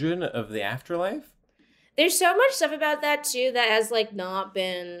vision of the afterlife. There's so much stuff about that too that has like not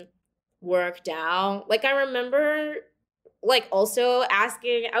been worked out. Like I remember like also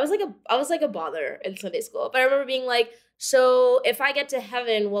asking, I was like a bother in Sunday school, but I remember being like, so if I get to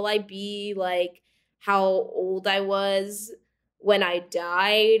heaven, will I be like how old I was when I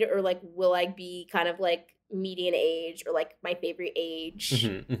died, or like will I be kind of like median age or like my favorite age?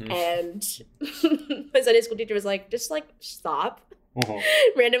 Mm-hmm, mm-hmm. And my Sunday school teacher was like, just like stop.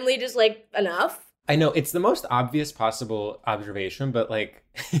 Mm-hmm. Randomly, just like enough. I know it's the most obvious possible observation, but like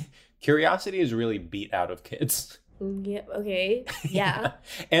curiosity is really beat out of kids. Yeah. Okay. Yeah.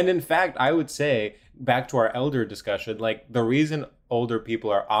 And in fact, I would say back to our elder discussion, like the reason older people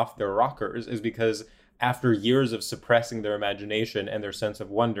are off their rockers is because after years of suppressing their imagination and their sense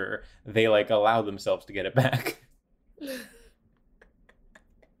of wonder, they like allow themselves to get it back.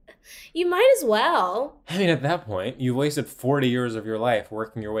 You might as well. I mean, at that point, you've wasted 40 years of your life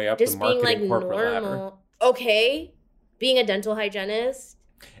working your way up just the marketing being like corporate normal ladder. Okay. Being a dental hygienist.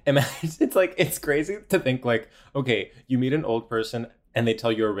 Imagine, it's crazy to think like, okay, you meet an old person and they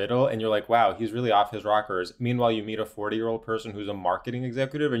tell you a riddle and you're like, wow, he's really off his rockers. Meanwhile, you meet a 40-year-old person who's a marketing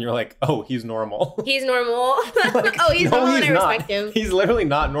executive and you're like, oh, he's normal. He's normal. Like, oh, he's normal and I not. respect him. He's literally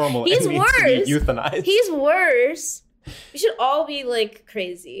not normal. He's and worse. Needs to be euthanized. He's worse. We should all be like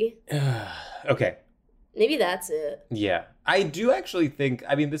crazy. Okay. Maybe that's it. Yeah. I do actually think,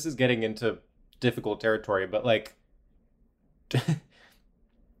 I mean, this is getting into difficult territory, but like,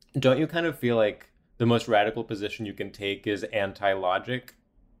 don't you kind of feel like the most radical position you can take is anti-logic.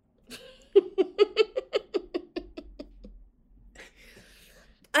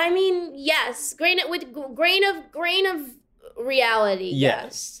 I mean, yes, grain of reality.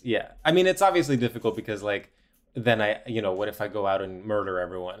 Yes. Yeah. I mean, it's obviously difficult because like then what if I go out and murder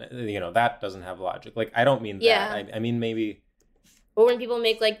everyone? That doesn't have logic. Like, I don't mean that. I mean, maybe. Or when people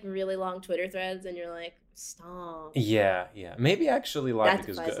make like really long Twitter threads and you're like, stop. Yeah. Maybe actually logic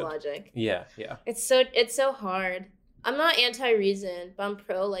is good. Logic. Yeah. It's so hard. I'm not anti-reason, but I'm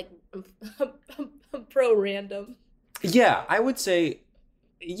pro I'm pro random. Yeah, I would say,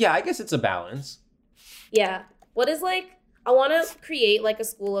 I guess it's a balance. Yeah. What is like, I want to create like a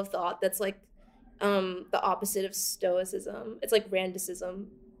school of thought that's like the opposite of stoicism. It's like randicism.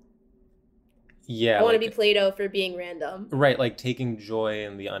 Yeah. I want to be Plato for being random. Right, like taking joy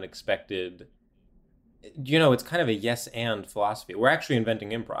in the unexpected. It's kind of a yes and philosophy. We're actually inventing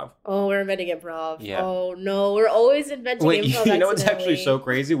improv. Oh, we're inventing improv. Yeah. Oh, no. We're always inventing improv. You know what's actually so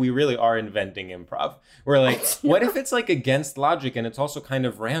crazy? We really are inventing improv. We're like, what if it's like against logic and it's also kind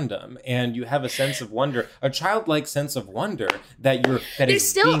of random and you have a sense of wonder, a childlike sense of wonder there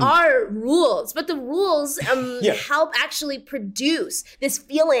still are rules, but the rules help actually produce this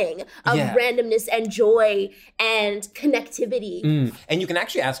feeling of randomness and joy and connectivity. And you can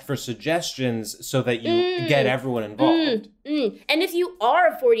actually ask for suggestions so that you get everyone involved. And if you are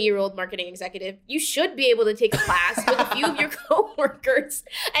a 40-year-old marketing executive, you should be able to take a class with a few of your coworkers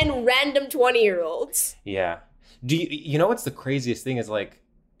and random 20-year-olds. Yeah. Do you know what's the craziest thing is like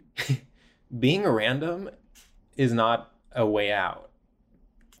being a random is not a way out.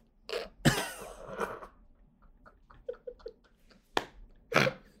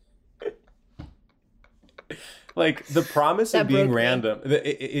 Like the promise of being random,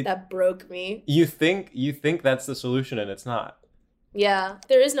 that broke me. You think that's the solution, and it's not. Yeah,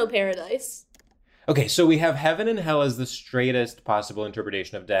 there is no paradise. Okay, so we have heaven and hell as the straightest possible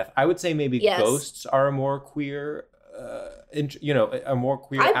interpretation of death. I would say maybe ghosts are a more queer, a more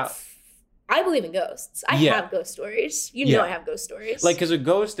queer. I believe in ghosts. I have ghost stories. You know I have ghost stories. Like, because a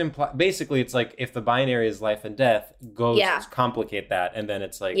ghost basically, it's like if the binary is life and death, ghosts complicate that, and then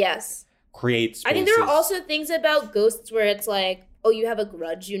it's like create spaces. I think there are also things about ghosts where it's like, oh, you have a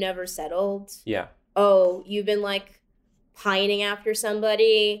grudge you never settled. Yeah. Oh, you've been like pining after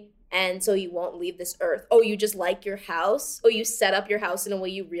somebody, and so you won't leave this earth. Oh, you just like your house. Oh, you set up your house in a way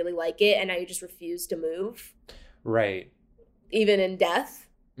you really like it, and now you just refuse to move. Right. Even in death.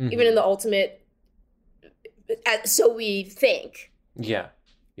 Even in the ultimate, so we think. Yeah.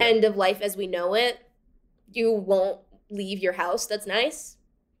 End of life as we know it. You won't leave your house. That's nice.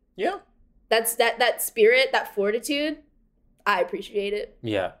 Yeah. That's that spirit, that fortitude. I appreciate it.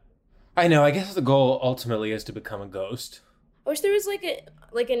 Yeah. I know. I guess the goal ultimately is to become a ghost. I wish there was like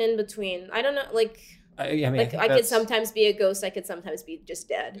an in between. I don't know. Like. I could sometimes be a ghost. I could sometimes be just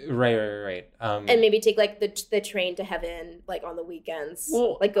dead. Right. And maybe take like the train to heaven, like on the weekends.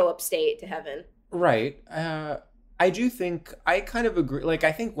 Well, like go upstate to heaven. Right. I do think I kind of agree. Like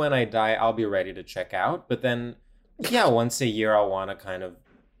I think when I die, I'll be ready to check out. But then, once a year, I'll want to kind of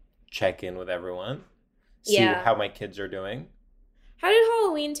check in with everyone, see how my kids are doing. How did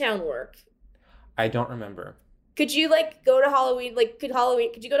Halloween Town work? I don't remember. Could you like go to Halloween? Like, could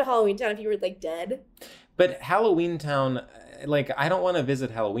you go to Halloween Town if you were like dead? But Halloween Town, like, I don't want to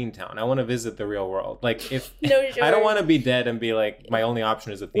visit Halloween Town. I want to visit the real world. Like, if I don't want to be dead and be like, my only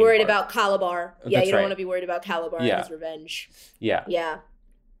option is a theme worried park. About Calabar. Yeah, you don't want to be worried about Calabar and his revenge. Yeah. Yeah.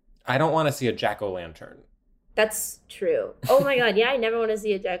 I don't want to see a jack-o'-lantern. That's true. Oh my God. Yeah, I never want to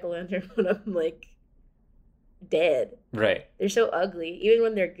see a jack-o'-lantern when I'm like dead. Right. They're so ugly, even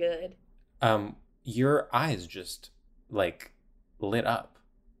when they're good. Your eyes just like lit up.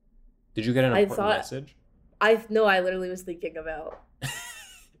 Did you get an important message? I literally was thinking about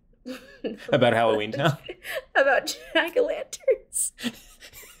about Halloween Town. About jack-o'-lanterns.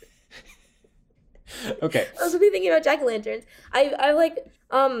 Okay. I was really thinking about jack-o'-lanterns. I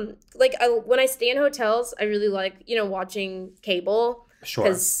when I stay in hotels, I really like, watching cable. Sure.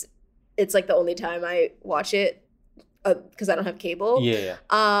 Because it's like the only time I watch it because I don't have cable. Yeah.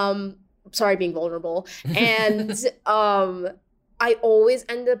 Sorry, being vulnerable. And I always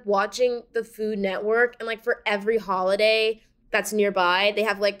end up watching the Food Network, and like for every holiday that's nearby, they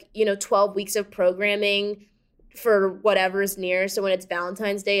have like 12 weeks of programming for whatever's near. So when it's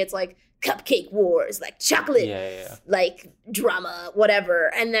Valentine's Day, it's like cupcake wars, like chocolate, like drama,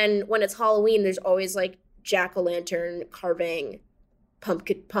 whatever. And then when it's Halloween, there's always like jack-o'-lantern carving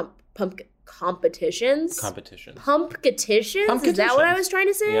pumpkin competitions. Pumpketitions? Is that what I was trying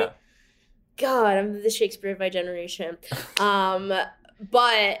to say? Yeah. God, I'm the Shakespeare of my generation.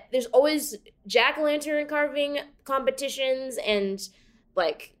 But there's always jack-o'-lantern carving competitions and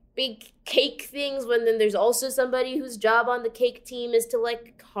like big cake things, when then there's also somebody whose job on the cake team is to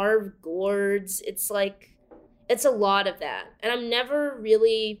like carve gourds. It's like, it's a lot of that. And I'm never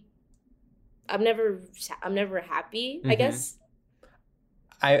happy, I guess.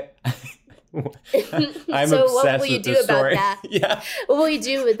 I'm so obsessed what will you with do this about story. that? Yeah. What will you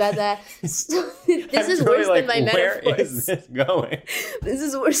do about that? This is really worse like, than my metaphors. Where is this going? This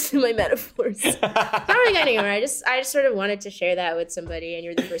is worse than my metaphors. It's not really going anywhere. I just sort of wanted to share that with somebody, and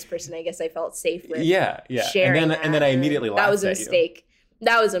you're the first person I guess I felt safe with. Yeah. Sharing and then I immediately laughed at you. That was a mistake.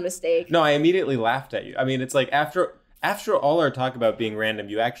 That was a mistake. No, I immediately laughed at you. I mean, it's like after all our talk about being random,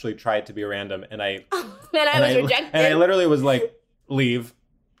 you actually tried to be random, and I was rejected. And I literally was like, leave.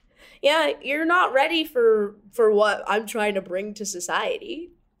 Yeah, you're not ready for what I'm trying to bring to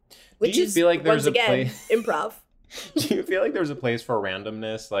society. Which do you is, feel like there's once again, improv. Do you feel like there's a place for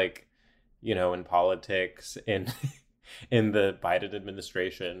randomness, like, you know, in politics, in the Biden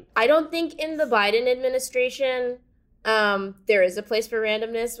administration? I don't think in the Biden administration there is a place for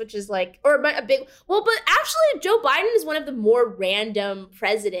randomness, which is like, or a big, well, but actually Joe Biden is one of the more random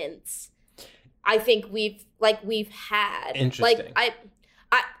presidents I think we've had. Interesting. Like,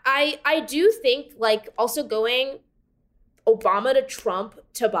 I do think, like, also going Obama to Trump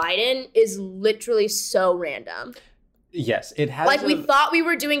to Biden is literally so random. Yes, it has. Like, we thought we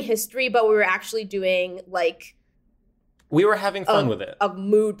were doing history, but we were actually doing, like... We were having fun with it. A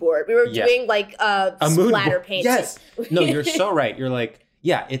mood board. We were doing, like, a splatter painting. Yes. No, you're so right. You're like,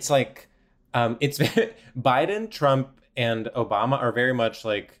 yeah, it's like, it's Biden, Trump, and Obama are very much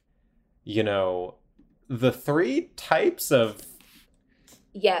like, you know, the three types of...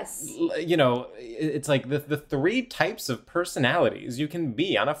 Yes. You know, it's like the three types of personalities you can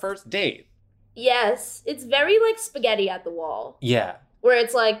be on a first date. Yes. It's very like spaghetti at the wall. Yeah. Where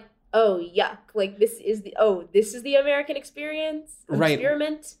it's like, oh, yuck. Like, this is the American experience? Right.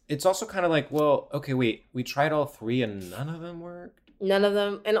 Experiment? It's also kind of like, well, okay, wait. We tried all three and none of them worked? None of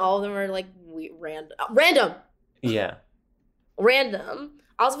them. And all of them are like random. Yeah. Random.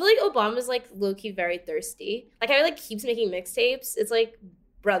 I also feel like Obama's like low-key very thirsty. Like, how he like keeps making mixtapes. It's like...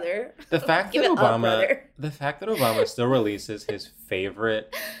 Brother. The fact that Obama still releases his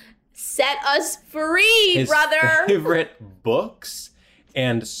favorite Set Us Free, brother. Favorite books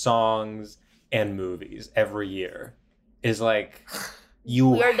and songs and movies every year is like,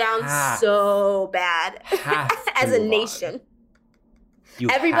 we are down so bad as a nation.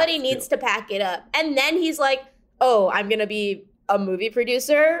 Everybody needs to pack it up. And then he's like, oh, I'm gonna be a movie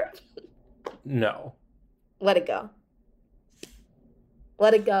producer. No. Let it go.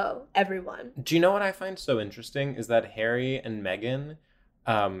 Let it go, everyone. Do you know what I find so interesting is that Harry and Meghan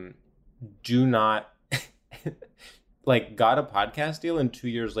do not, like, got a podcast deal and 2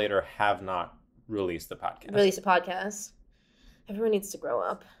 years later have not released the podcast. Everyone needs to grow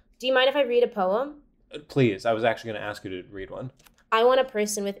up. Do you mind if I read a poem? Please. I was actually going to ask you to read one. I want a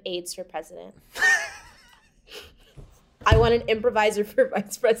person with AIDS for president. I want an improviser for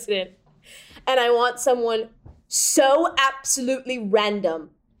vice president. And I want someone... so absolutely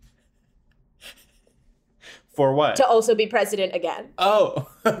random. For what? To also be president again. Oh,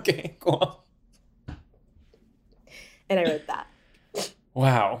 okay, cool. And I wrote that.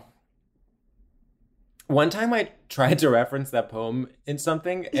 Wow. One time I tried to reference that poem in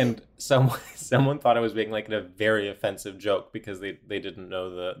something, and someone thought I was being like a very offensive joke because they didn't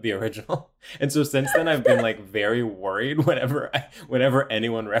know the original. And so since then I've been like very worried whenever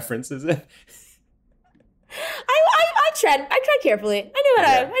anyone references it. I tread carefully.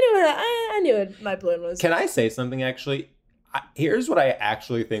 I knew what my plan was. Can I say something, actually? Here's what I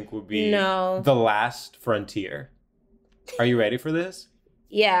actually think would be the last frontier. Are you ready for this?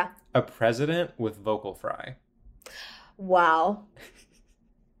 Yeah. A president with vocal fry. Wow.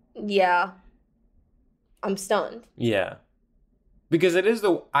 Yeah. I'm stunned. Yeah. Because it is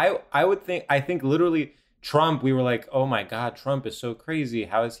I think literally Trump, we were like, oh my God, Trump is so crazy.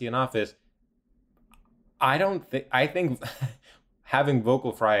 How is he in office? I think having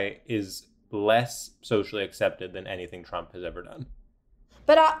vocal fry is less socially accepted than anything Trump has ever done.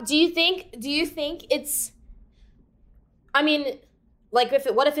 But do you think it's, I mean, like,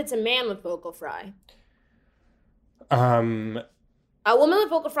 what if it's a man with vocal fry? A woman with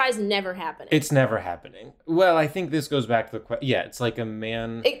vocal fry is never happening. It's never happening. Well, I think this goes back to the question. Yeah, it's like a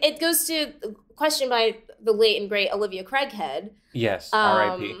man. It goes to a question by the late and great Olivia Craighead. Yes,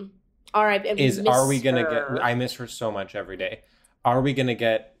 R.I.P. R.I.P. Are we going to get... I miss her so much every day. Are we going to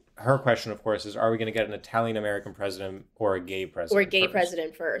get... Her question, of course, is, are we going to get an Italian-American president or a gay president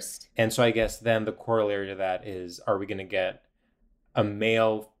president first? And so I guess then the corollary to that is, are we going to get a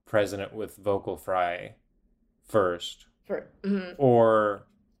male president with vocal fry first? Mm-hmm. Or,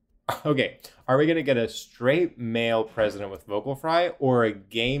 okay, are we going to get a straight male president with vocal fry or a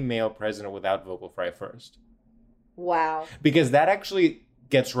gay male president without vocal fry first? Wow. Because that actually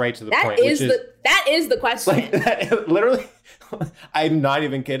gets right to the point. That is the question. Like, literally, I'm not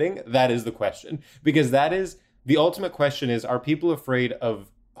even kidding. That is the question. Because that is, the ultimate question is, are people afraid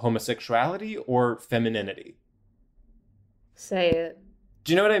of homosexuality or femininity? Say it.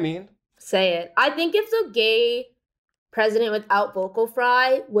 Do you know what I mean? Say it. I think if the gay president without vocal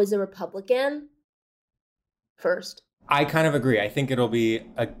fry was a Republican first. I kind of agree. I think it'll be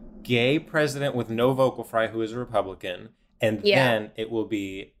a gay president with no vocal fry who is a Republican, and then it will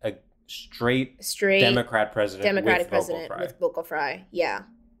be a straight Democratic president with vocal fry. Yeah.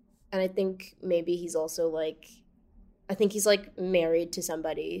 And I think maybe he's also like, I think he's like married to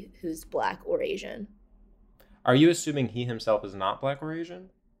somebody who's Black or Asian. Are you assuming he himself is not Black or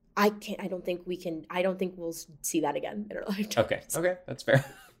Asian? I don't think we'll see that again in our lifetime. Okay, that's fair.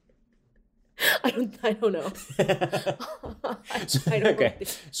 I don't know.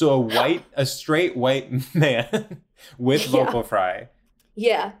 So a straight white man with vocal fry.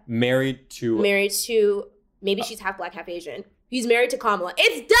 Yeah. Married to maybe she's half Black, half Asian. He's married to Kamala.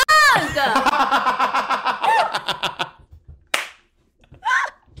 It's Doug!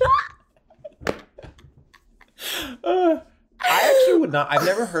 I actually would not. I've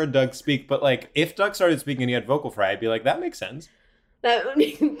never heard Doug speak, but like if Doug started speaking and he had vocal fry, I'd be like, that makes sense. That would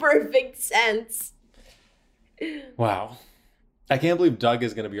make perfect sense. Wow. I can't believe Doug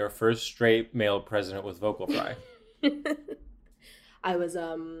is going to be our first straight male president with vocal fry. I was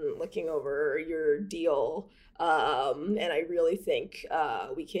looking over your deal, and I really think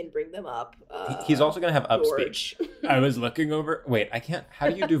we can bring them up. He's also going to have upspeech. I was looking over... Wait, I can't... How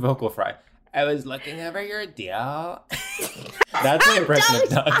do you do vocal fry? I was looking over your deal. That's my impression of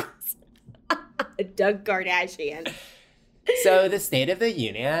Doug. Doug Kardashian. So the State of the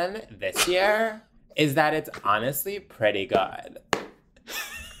Union this year is that it's honestly pretty good.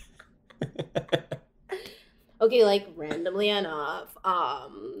 Okay, like randomly enough,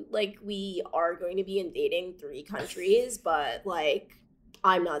 like we are going to be invading 3 countries, but like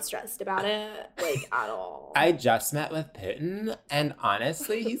I'm not stressed about it, like at all. I just met with Putin, and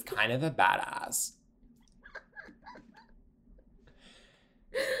honestly, he's kind of a badass.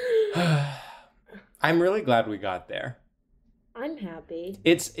 I'm really glad we got there. I'm happy.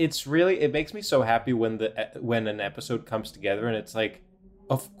 It's really, it makes me so happy when an episode comes together and it's like,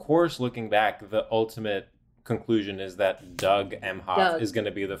 of course, looking back, the ultimate conclusion is that Doug Emhoff is going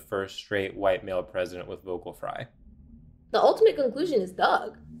to be the first straight white male president with vocal fry. The ultimate conclusion is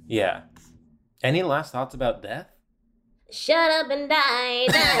Doug. Yeah. Any last thoughts about death? Shut up and die,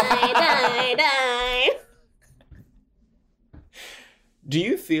 die, die, die. Do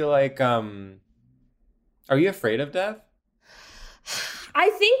you feel like, are you afraid of death? I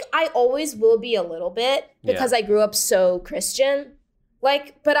think I always will be a little bit because I grew up so Christian.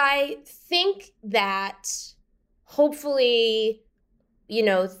 Like, but I think that hopefully, you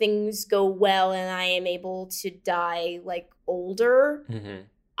know, things go well and I am able to die like older. Mm-hmm.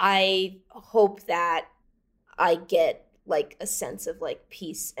 I hope that I get like a sense of like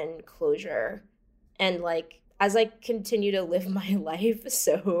peace and closure. And like, as I continue to live my life,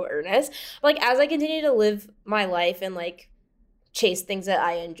 so earnest, like as I continue to live my life and like chase things that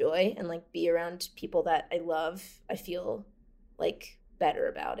I enjoy and like be around people that I love, I feel like better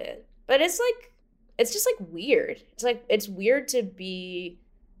about it. But it's like, it's just like weird. It's like, it's weird to be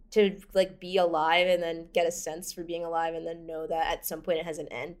alive and then get a sense for being alive and then know that at some point it has an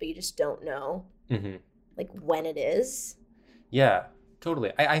end, but you just don't know like when it is. Yeah,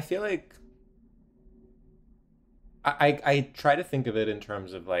 totally. I feel like I try to think of it in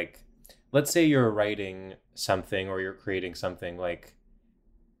terms of like, let's say you're writing something or you're creating something, like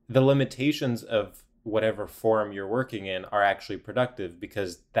the limitations of whatever form you're working in are actually productive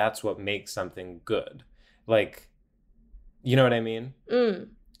because that's what makes something good. Like, you know what I mean?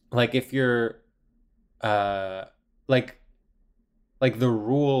 Like if you're like the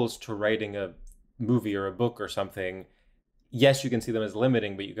rules to writing a movie or a book or something, yes, you can see them as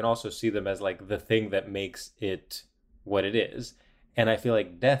limiting, but you can also see them as like the thing that makes it what it is. And I feel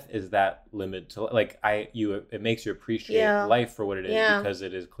like death is that limit to like it makes you appreciate life for what it is because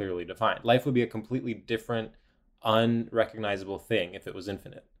it is clearly defined. Life would be a completely different, unrecognizable thing if it was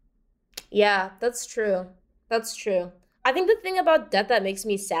infinite. Yeah, that's true. That's true. I think the thing about death that makes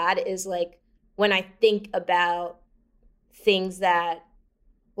me sad is like when I think about things that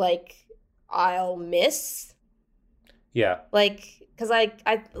like I'll miss. Yeah. Like, cause I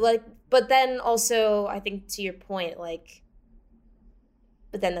like, but then also I think to your point, like,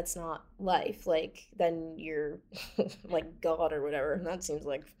 But then that's not life. Like, then you're like God or whatever. And that seems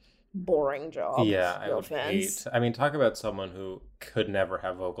like boring job. Yeah, I would hate. I mean, talk about someone who could never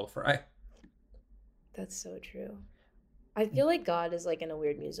have vocal fry. That's so true. I feel like God is like in a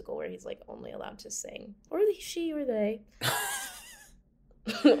weird musical where he's like only allowed to sing. Or she or they.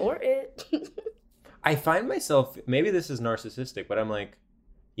 Or it. I find myself, maybe this is narcissistic, but I'm like,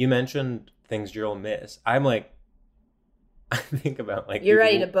 you mentioned things you'll miss. I'm like, I think about like... You're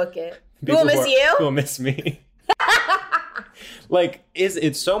ready to book it. Who will miss you? Who will miss me. Like,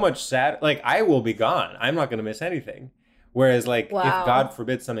 it's so much sad. Like, I will be gone. I'm not going to miss anything. Whereas, like, if God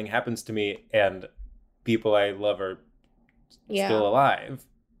forbid something happens to me and people I love are still alive.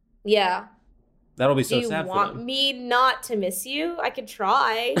 Yeah. That'll be so sad for them. Do you want me not to miss you? I could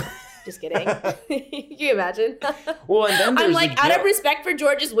try. Just kidding. Can you imagine? Well, and then I'm like, out of respect for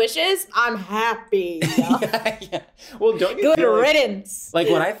George's wishes, I'm happy. Yeah. Well, don't you Good feel riddance. Like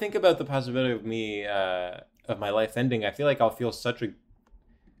when I think about the possibility of me, of my life ending, I feel like I'll feel such a,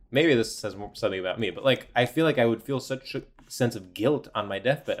 maybe this says something about me, but like, I feel like I would feel such a sense of guilt on my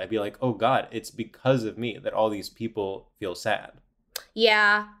deathbed. I'd be like, oh God, it's because of me that all these people feel sad.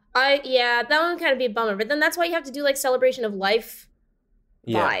 Yeah. That one kind of be a bummer, but then that's why you have to do like celebration of life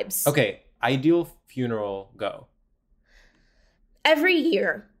vibes. Okay, ideal funeral go. Every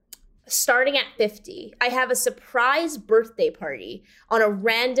year, starting at 50, I have a surprise birthday party on a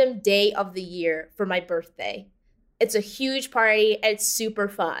random day of the year for my birthday. It's a huge party. It's super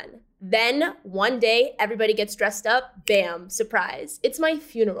fun. Then one day, everybody gets dressed up. Bam, surprise. It's my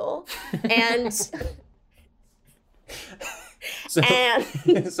funeral. And... So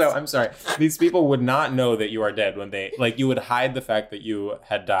I'm sorry. These people would not know that you are dead when they, like, you would hide the fact that you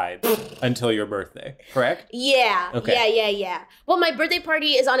had died until your birthday, correct? Yeah. Okay. Yeah. Well, my birthday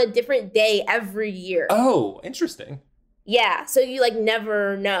party is on a different day every year. Oh, interesting. Yeah. So you like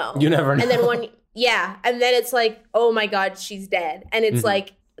never know. You never know. And then and then it's like, oh my God, she's dead. And it's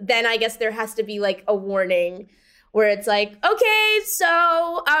like, then I guess there has to be like a warning where it's like, okay,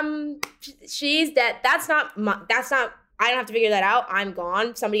 so she's dead. That's not I don't have to figure that out. I'm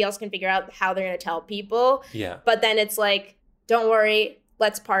gone. Somebody else can figure out how they're going to tell people. Yeah. But then it's like, don't worry.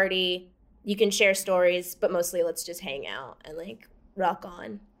 Let's party. You can share stories, but mostly let's just hang out and like rock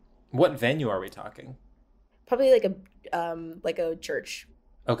on. What venue are we talking? Probably like a church.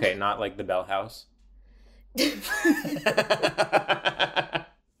 Okay, not like the Bell House.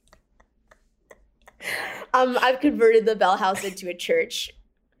 I've converted the Bell House into a church.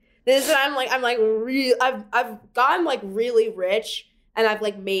 This is what I've gotten like really rich and I've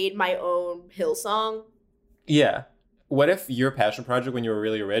like made my own Hillsong. Yeah. What if your passion project when you were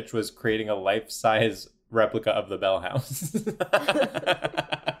really rich was creating a life-size replica of the Bell House?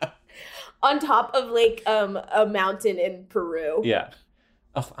 On top of like a mountain in Peru. Yeah.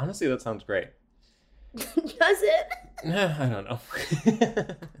 Oh, honestly, that sounds great. Does it? I don't know.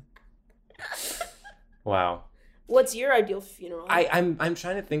 Wow. What's your ideal funeral? I'm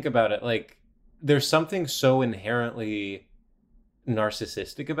trying to think about it. Like, there's something so inherently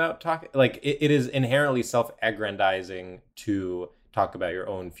narcissistic about talking. Like, it is inherently self-aggrandizing to talk about your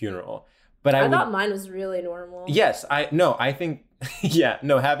own funeral. But I thought mine was really normal. Yes, I think,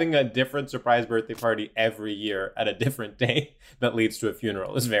 having a different surprise birthday party every year at a different day that leads to a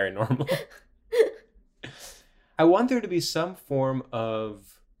funeral is very normal. I want there to be some form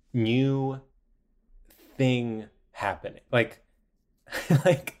of new thing happening. Like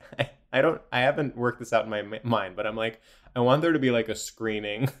I haven't worked this out in my mind, but I'm like, I want there to be like a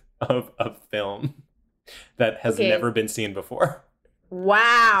screening of a film that has never been seen before.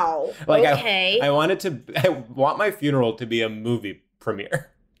 Wow. Like, okay. I want my funeral to be a movie premiere.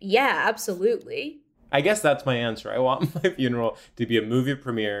 Yeah, absolutely. I guess that's my answer. I want my funeral to be a movie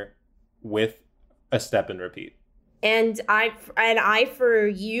premiere with a step and repeat. And I for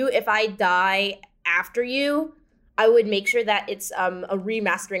you, if I die after you, I would make sure that it's a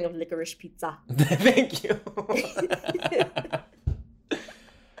remastering of Licorice Pizza. Thank you.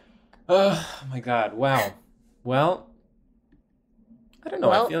 Oh my God. Wow. Well, I don't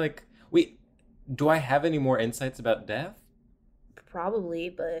know. I feel like do I have any more insights about death? Probably,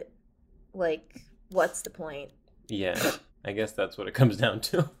 but like, what's the point? Yeah, I guess that's what it comes down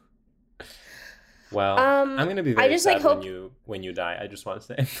to. Well, I'm gonna be very sad when you die. I just want to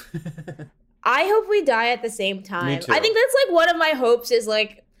say. I hope we die at the same time. Me too. I think that's like one of my hopes is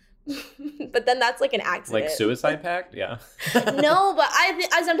like, but then that's like an accident. Like suicide pact? Yeah. No, but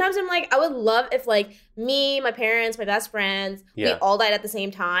I sometimes I'm like, I would love if like me, my parents, my best friends, we all died at the same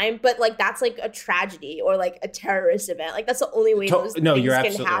time. But like that's like a tragedy or like a terrorist event. Like that's the only way those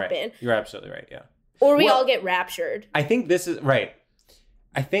things can happen. Right. You're absolutely right. Yeah. Or we all get raptured. I think this is right.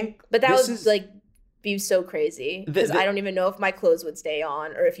 I think, but that would like be so crazy because I don't even know if my clothes would stay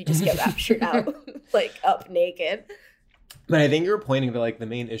on or if you just get raptured out like up naked. But I think you're pointing to like the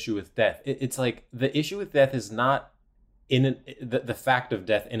main issue with death. It's like the issue with death is not the fact of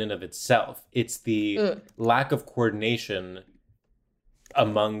death in and of itself. It's the lack of coordination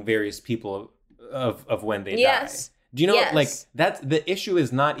among various people of when they die. Do you know, like, that's the issue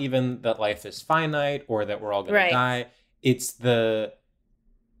is not even that life is finite or that we're all going to die. It's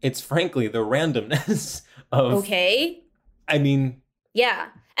frankly the randomness of... Okay. I mean... Yeah.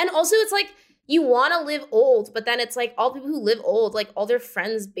 And also it's like, you want to live old, but then it's like all people who live old, like all their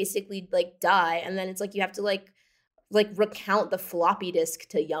friends basically like die. And then it's like you have to like recount the floppy disk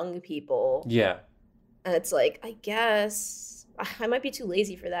to young people. Yeah. And it's like, I guess I might be too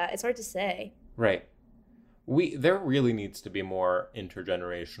lazy for that. It's hard to say. Right. There really needs to be more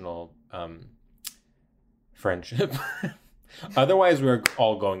intergenerational friendship. Otherwise, we're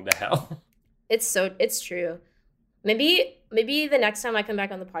all going to hell. It's true. Maybe the next time I come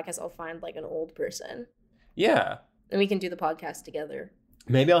back on the podcast, I'll find like an old person. Yeah. And we can do the podcast together.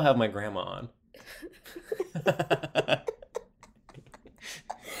 Maybe I'll have my grandma on.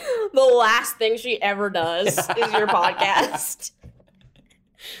 The last thing she ever does is your podcast.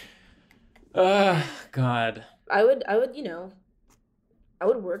 God. I would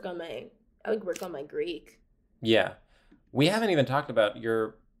work on my Greek. Yeah. We haven't even talked about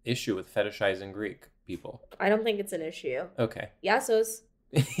your issue with fetishizing Greek people. I don't think it's an issue. Okay. Yasos.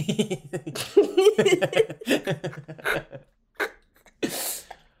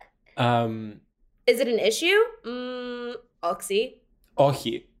 Is it an issue? Oxy.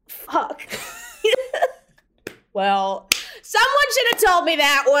 Ochi. Fuck. Well, someone should have told me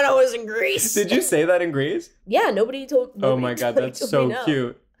that when I was in Greece. Did you say that in Greece? Yeah, nobody told me. Oh my God, that's so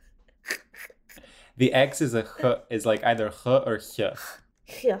cute. The X is is like either h or h.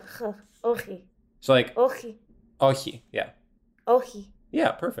 Ochi. So like Ochi. Ochi, yeah. Ochi.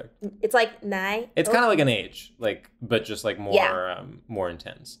 Yeah, perfect. It's like nai. It's kind of like an age, like, but just like more more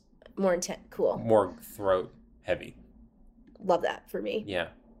intense. More intense. Cool. More throat heavy. Love that for me. Yeah.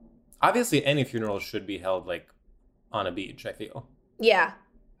 Obviously, any funeral should be held like on a beach, I feel. Yeah.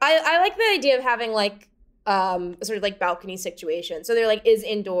 I like the idea of having like sort of like balcony situation. So they're like is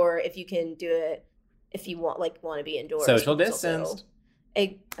indoor if you can do it if you want to be indoors. Social distance.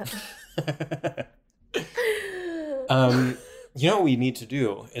 You know what we need to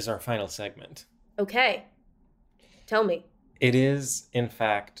do is our final segment. Okay. Tell me. It is, in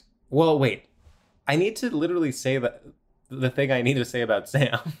fact... Well, wait. I need to literally say the thing I need to say about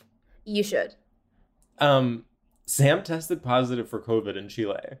Sam. You should. Sam tested positive for COVID in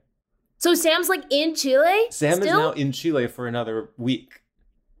Chile. So Sam's like in Chile? Sam is now in Chile for another week.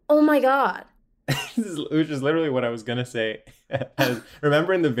 Oh my God. Which is literally what I was going to say.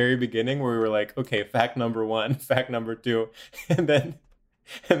 Remember in the very beginning where we were like, okay, fact number 1, fact number 2. And then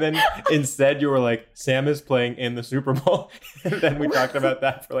instead you were like, Sam is playing in the Super Bowl. And then we talked about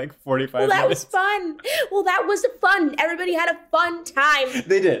that for like 45 minutes. Well, that was fun. Well, that was fun. Everybody had a fun time.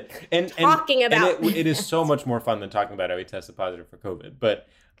 They did. And talking about it is so much more fun than talking about how he tested positive for COVID. But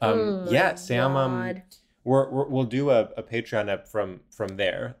yeah, Sam, we'll do a Patreon ep from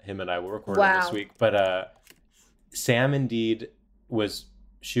there. Him and I will record it this week. But Sam indeed was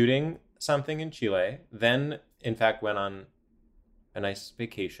shooting something in Chile. Then, in fact, went on a nice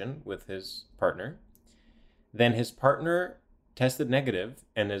vacation with his partner. Then his partner tested negative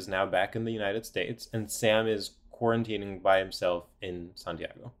and is now back in the United States. And Sam is quarantining by himself in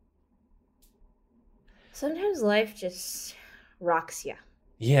Santiago. Sometimes life just rocks you.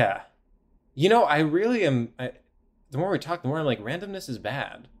 Yeah. You know, I really am... the more we talk, the more I'm like, randomness is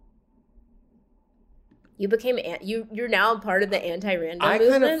bad. You became... You're now part of the anti-random movement? I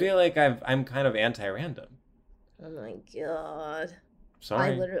kind of feel like I'm kind of anti-random. Oh my God.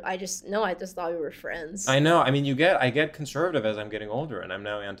 Sorry. I just thought we were friends. I know. I mean, I get conservative as I'm getting older, and I'm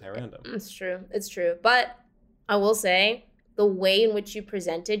now anti-random. It's true. But I will say, the way in which you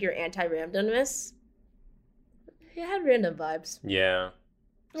presented your anti-randomness, it had random vibes. Yeah.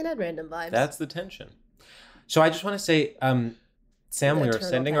 It had random vibes. That's the tension. So I just want to say, Sam, we are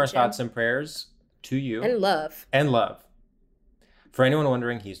sending our thoughts and prayers to you. And love. For anyone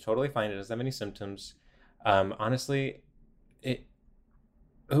wondering, he's totally fine. He doesn't have any symptoms. Honestly,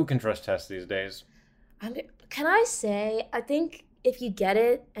 who can trust tests these days? Can I say, I think if you get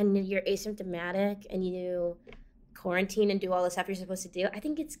it and you're asymptomatic and you quarantine and do all the stuff you're supposed to do, I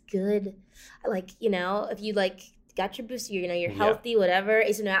think it's good. Like, if you got your booster, you're healthy, whatever.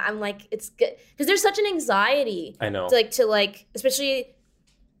 Asymptomatic, I'm like, it's good. Because there's such an anxiety. I know. Especially,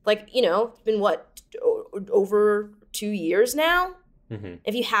 it's been what, over 2 years now? Mm-hmm.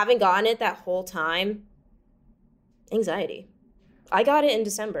 If you haven't gotten it that whole time, anxiety. I got it in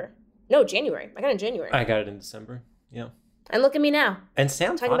December. No, January. I got it in January. I got it in December. Yeah. And look at me now. And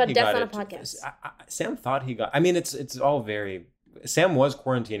Sam talking thought about he death got on a it. podcast. Sam thought he got. I mean, it's all very. Sam was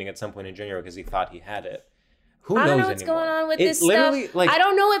quarantining at some point in January because he thought he had it. Who knows I don't know what's anymore? going on with this stuff. Like, I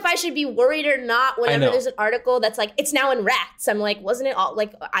don't know if I should be worried or not whenever there's an article that's like, it's now in rats. I'm like, wasn't it all,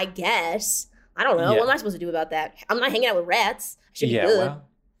 like, I guess. I don't know. Yeah. What am I supposed to do about that? I'm not hanging out with rats. I should be good.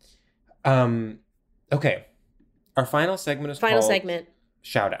 Well, okay. Our final segment is called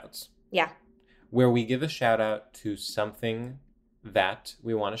Shout-outs. Yeah. Where we give a shout-out to something that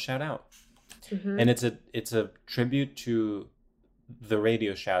we want to shout out. Mm-hmm. And it's a tribute to the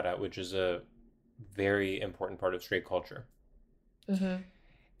radio shout-out, which is a very important part of straight culture. Mm-hmm.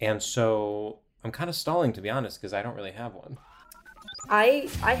 And so I'm kind of stalling, to be honest, because I don't really have one. I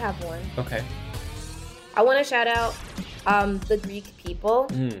have one. Okay. I want to shout out the Greek people.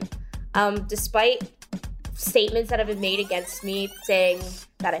 Despite statements that have been made against me saying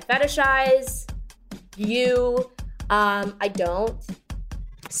that I fetishize you, I don't.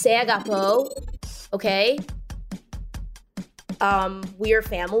 Se agapo, okay? We are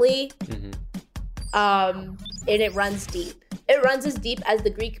family. Mm-hmm. And it runs deep. It runs as deep as the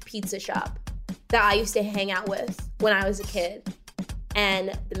Greek pizza shop that I used to hang out with when I was a kid.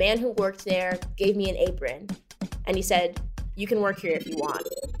 And the man who worked there gave me an apron. And he said, you can work here if you want.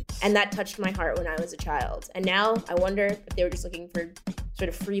 And that touched my heart when I was a child. And now I wonder if they were just looking for sort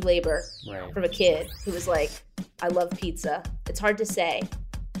of free labor from a kid who was like, I love pizza. It's hard to say,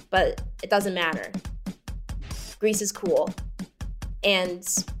 but it doesn't matter. Greece is cool. And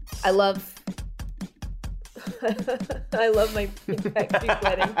I love my Greek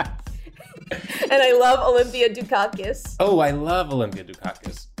wedding. And I love Olympia Dukakis. Oh, I love Olympia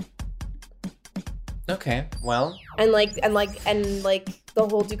Dukakis. Okay, well. And like the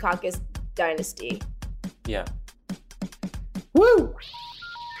whole Dukakis dynasty. Yeah. Woo!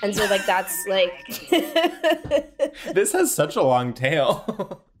 And so like that's like This has such a long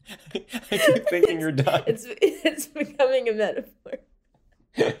tail. I keep thinking you're done. It's becoming a metaphor.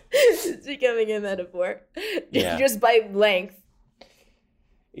 It's becoming a metaphor. Yeah. Just by length.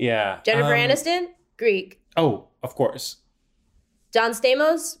 Yeah. Jennifer Aniston, Greek. Oh, of course. John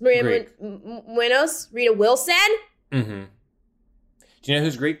Stamos, Maria Munoz, Rita Wilson. Mm-hmm. Do you know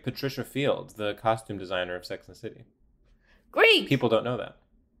who's Greek? Patricia Field, the costume designer of Sex and the City. Greek. People don't know that.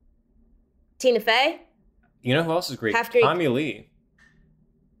 Tina Fey. You know who else is Greek? Half Greek. Tommy Lee.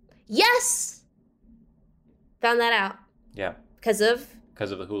 Yes. Found that out. Yeah. Because of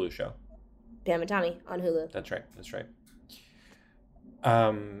the Hulu show. Pam and Tommy on Hulu. That's right.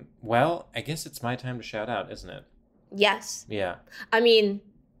 Well, I guess it's my time to shout out, isn't it? Yes. Yeah. I mean,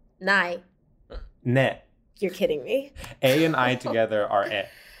 Nai. Ne. You're kidding me. A and I together are E.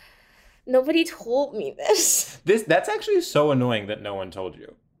 Nobody told me this. That's actually so annoying that no one told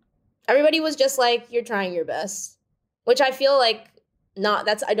you. Everybody was just like, you're trying your best. Which I feel like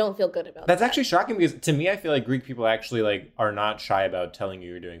I don't feel good about. That's actually shocking because to me, I feel like Greek people actually like are not shy about telling you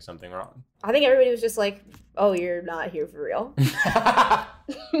you're doing something wrong. I think everybody was just like, oh, you're not here for real.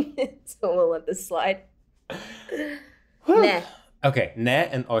 So we'll let this slide. Ne. Okay, ne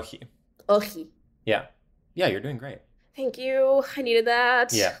and ohi. Ohi. Yeah. Yeah, you're doing great. Thank you. I needed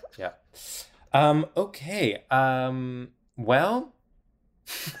that. Yeah. Okay. Well.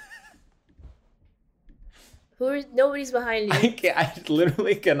 Nobody's behind you. I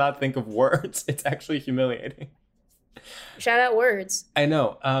literally cannot think of words. It's actually humiliating. Shout out words. I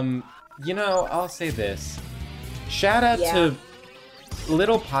know. I'll say this. Shout out to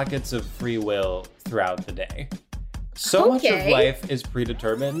little pockets of free will throughout the day. So much of life is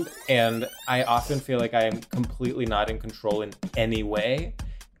predetermined, and I often feel like I am completely not in control in any way.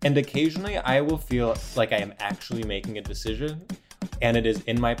 And occasionally I will feel like I am actually making a decision, and it is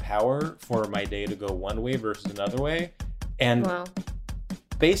in my power for my day to go one way versus another way. And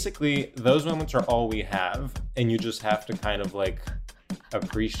basically, those moments are all we have, and you just have to kind of like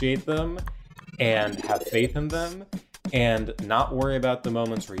appreciate them and have faith in them and not worry about the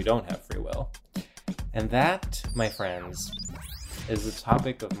moments where you don't have free will. And that, my friends, is the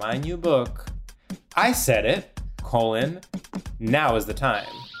topic of my new book. I said it, now is the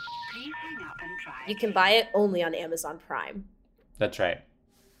time. You can buy it only on Amazon Prime. That's right.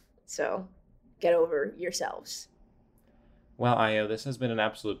 So, get over yourselves. Well, Ayo, this has been an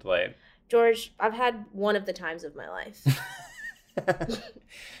absolute delight. George, I've had one of the times of my life.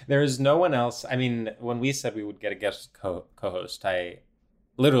 There is no one else. I mean, when we said we would get a guest co-host,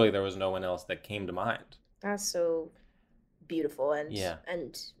 literally there was no one else that came to mind. That's so beautiful and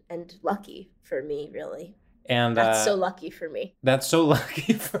lucky for me, really. And that's so lucky for me. That's so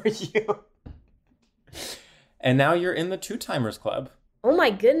lucky for you. And now you're in the Two Timers Club. Oh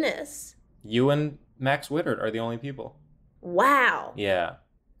my goodness. You and Max Whittard are the only people. Wow. Yeah.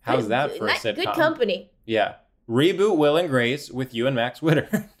 How's that for a sitcom? Good company. Yeah. Reboot Will and Grace with you and Max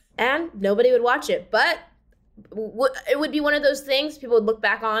Whittard. And nobody would watch it. But it would be one of those things people would look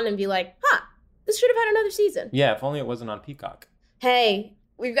back on and be like, this should have had another season. Yeah, if only it wasn't on Peacock. Hey,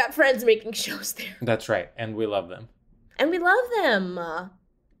 we've got friends making shows there. That's right. And we love them. And we love them.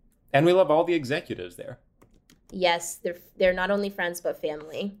 And we love all the executives there. Yes, they're not only friends, but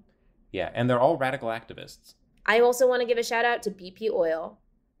family. Yeah, and they're all radical activists. I also want to give a shout out to BP Oil.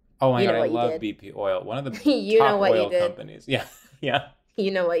 Oh my God, I love BP Oil. One of the you top know what oil you did. companies. Yeah, yeah.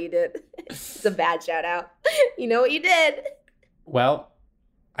 You know what you did. It's a bad shout out. You know what you did. Well,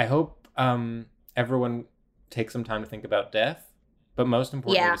 I hope everyone takes some time to think about death, but most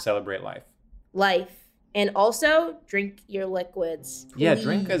importantly, to celebrate life. Life. And also, drink your liquids. Please. Yeah,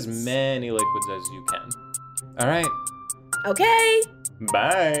 drink as many liquids as you can. All right. Okay.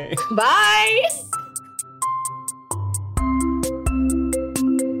 Bye. Bye.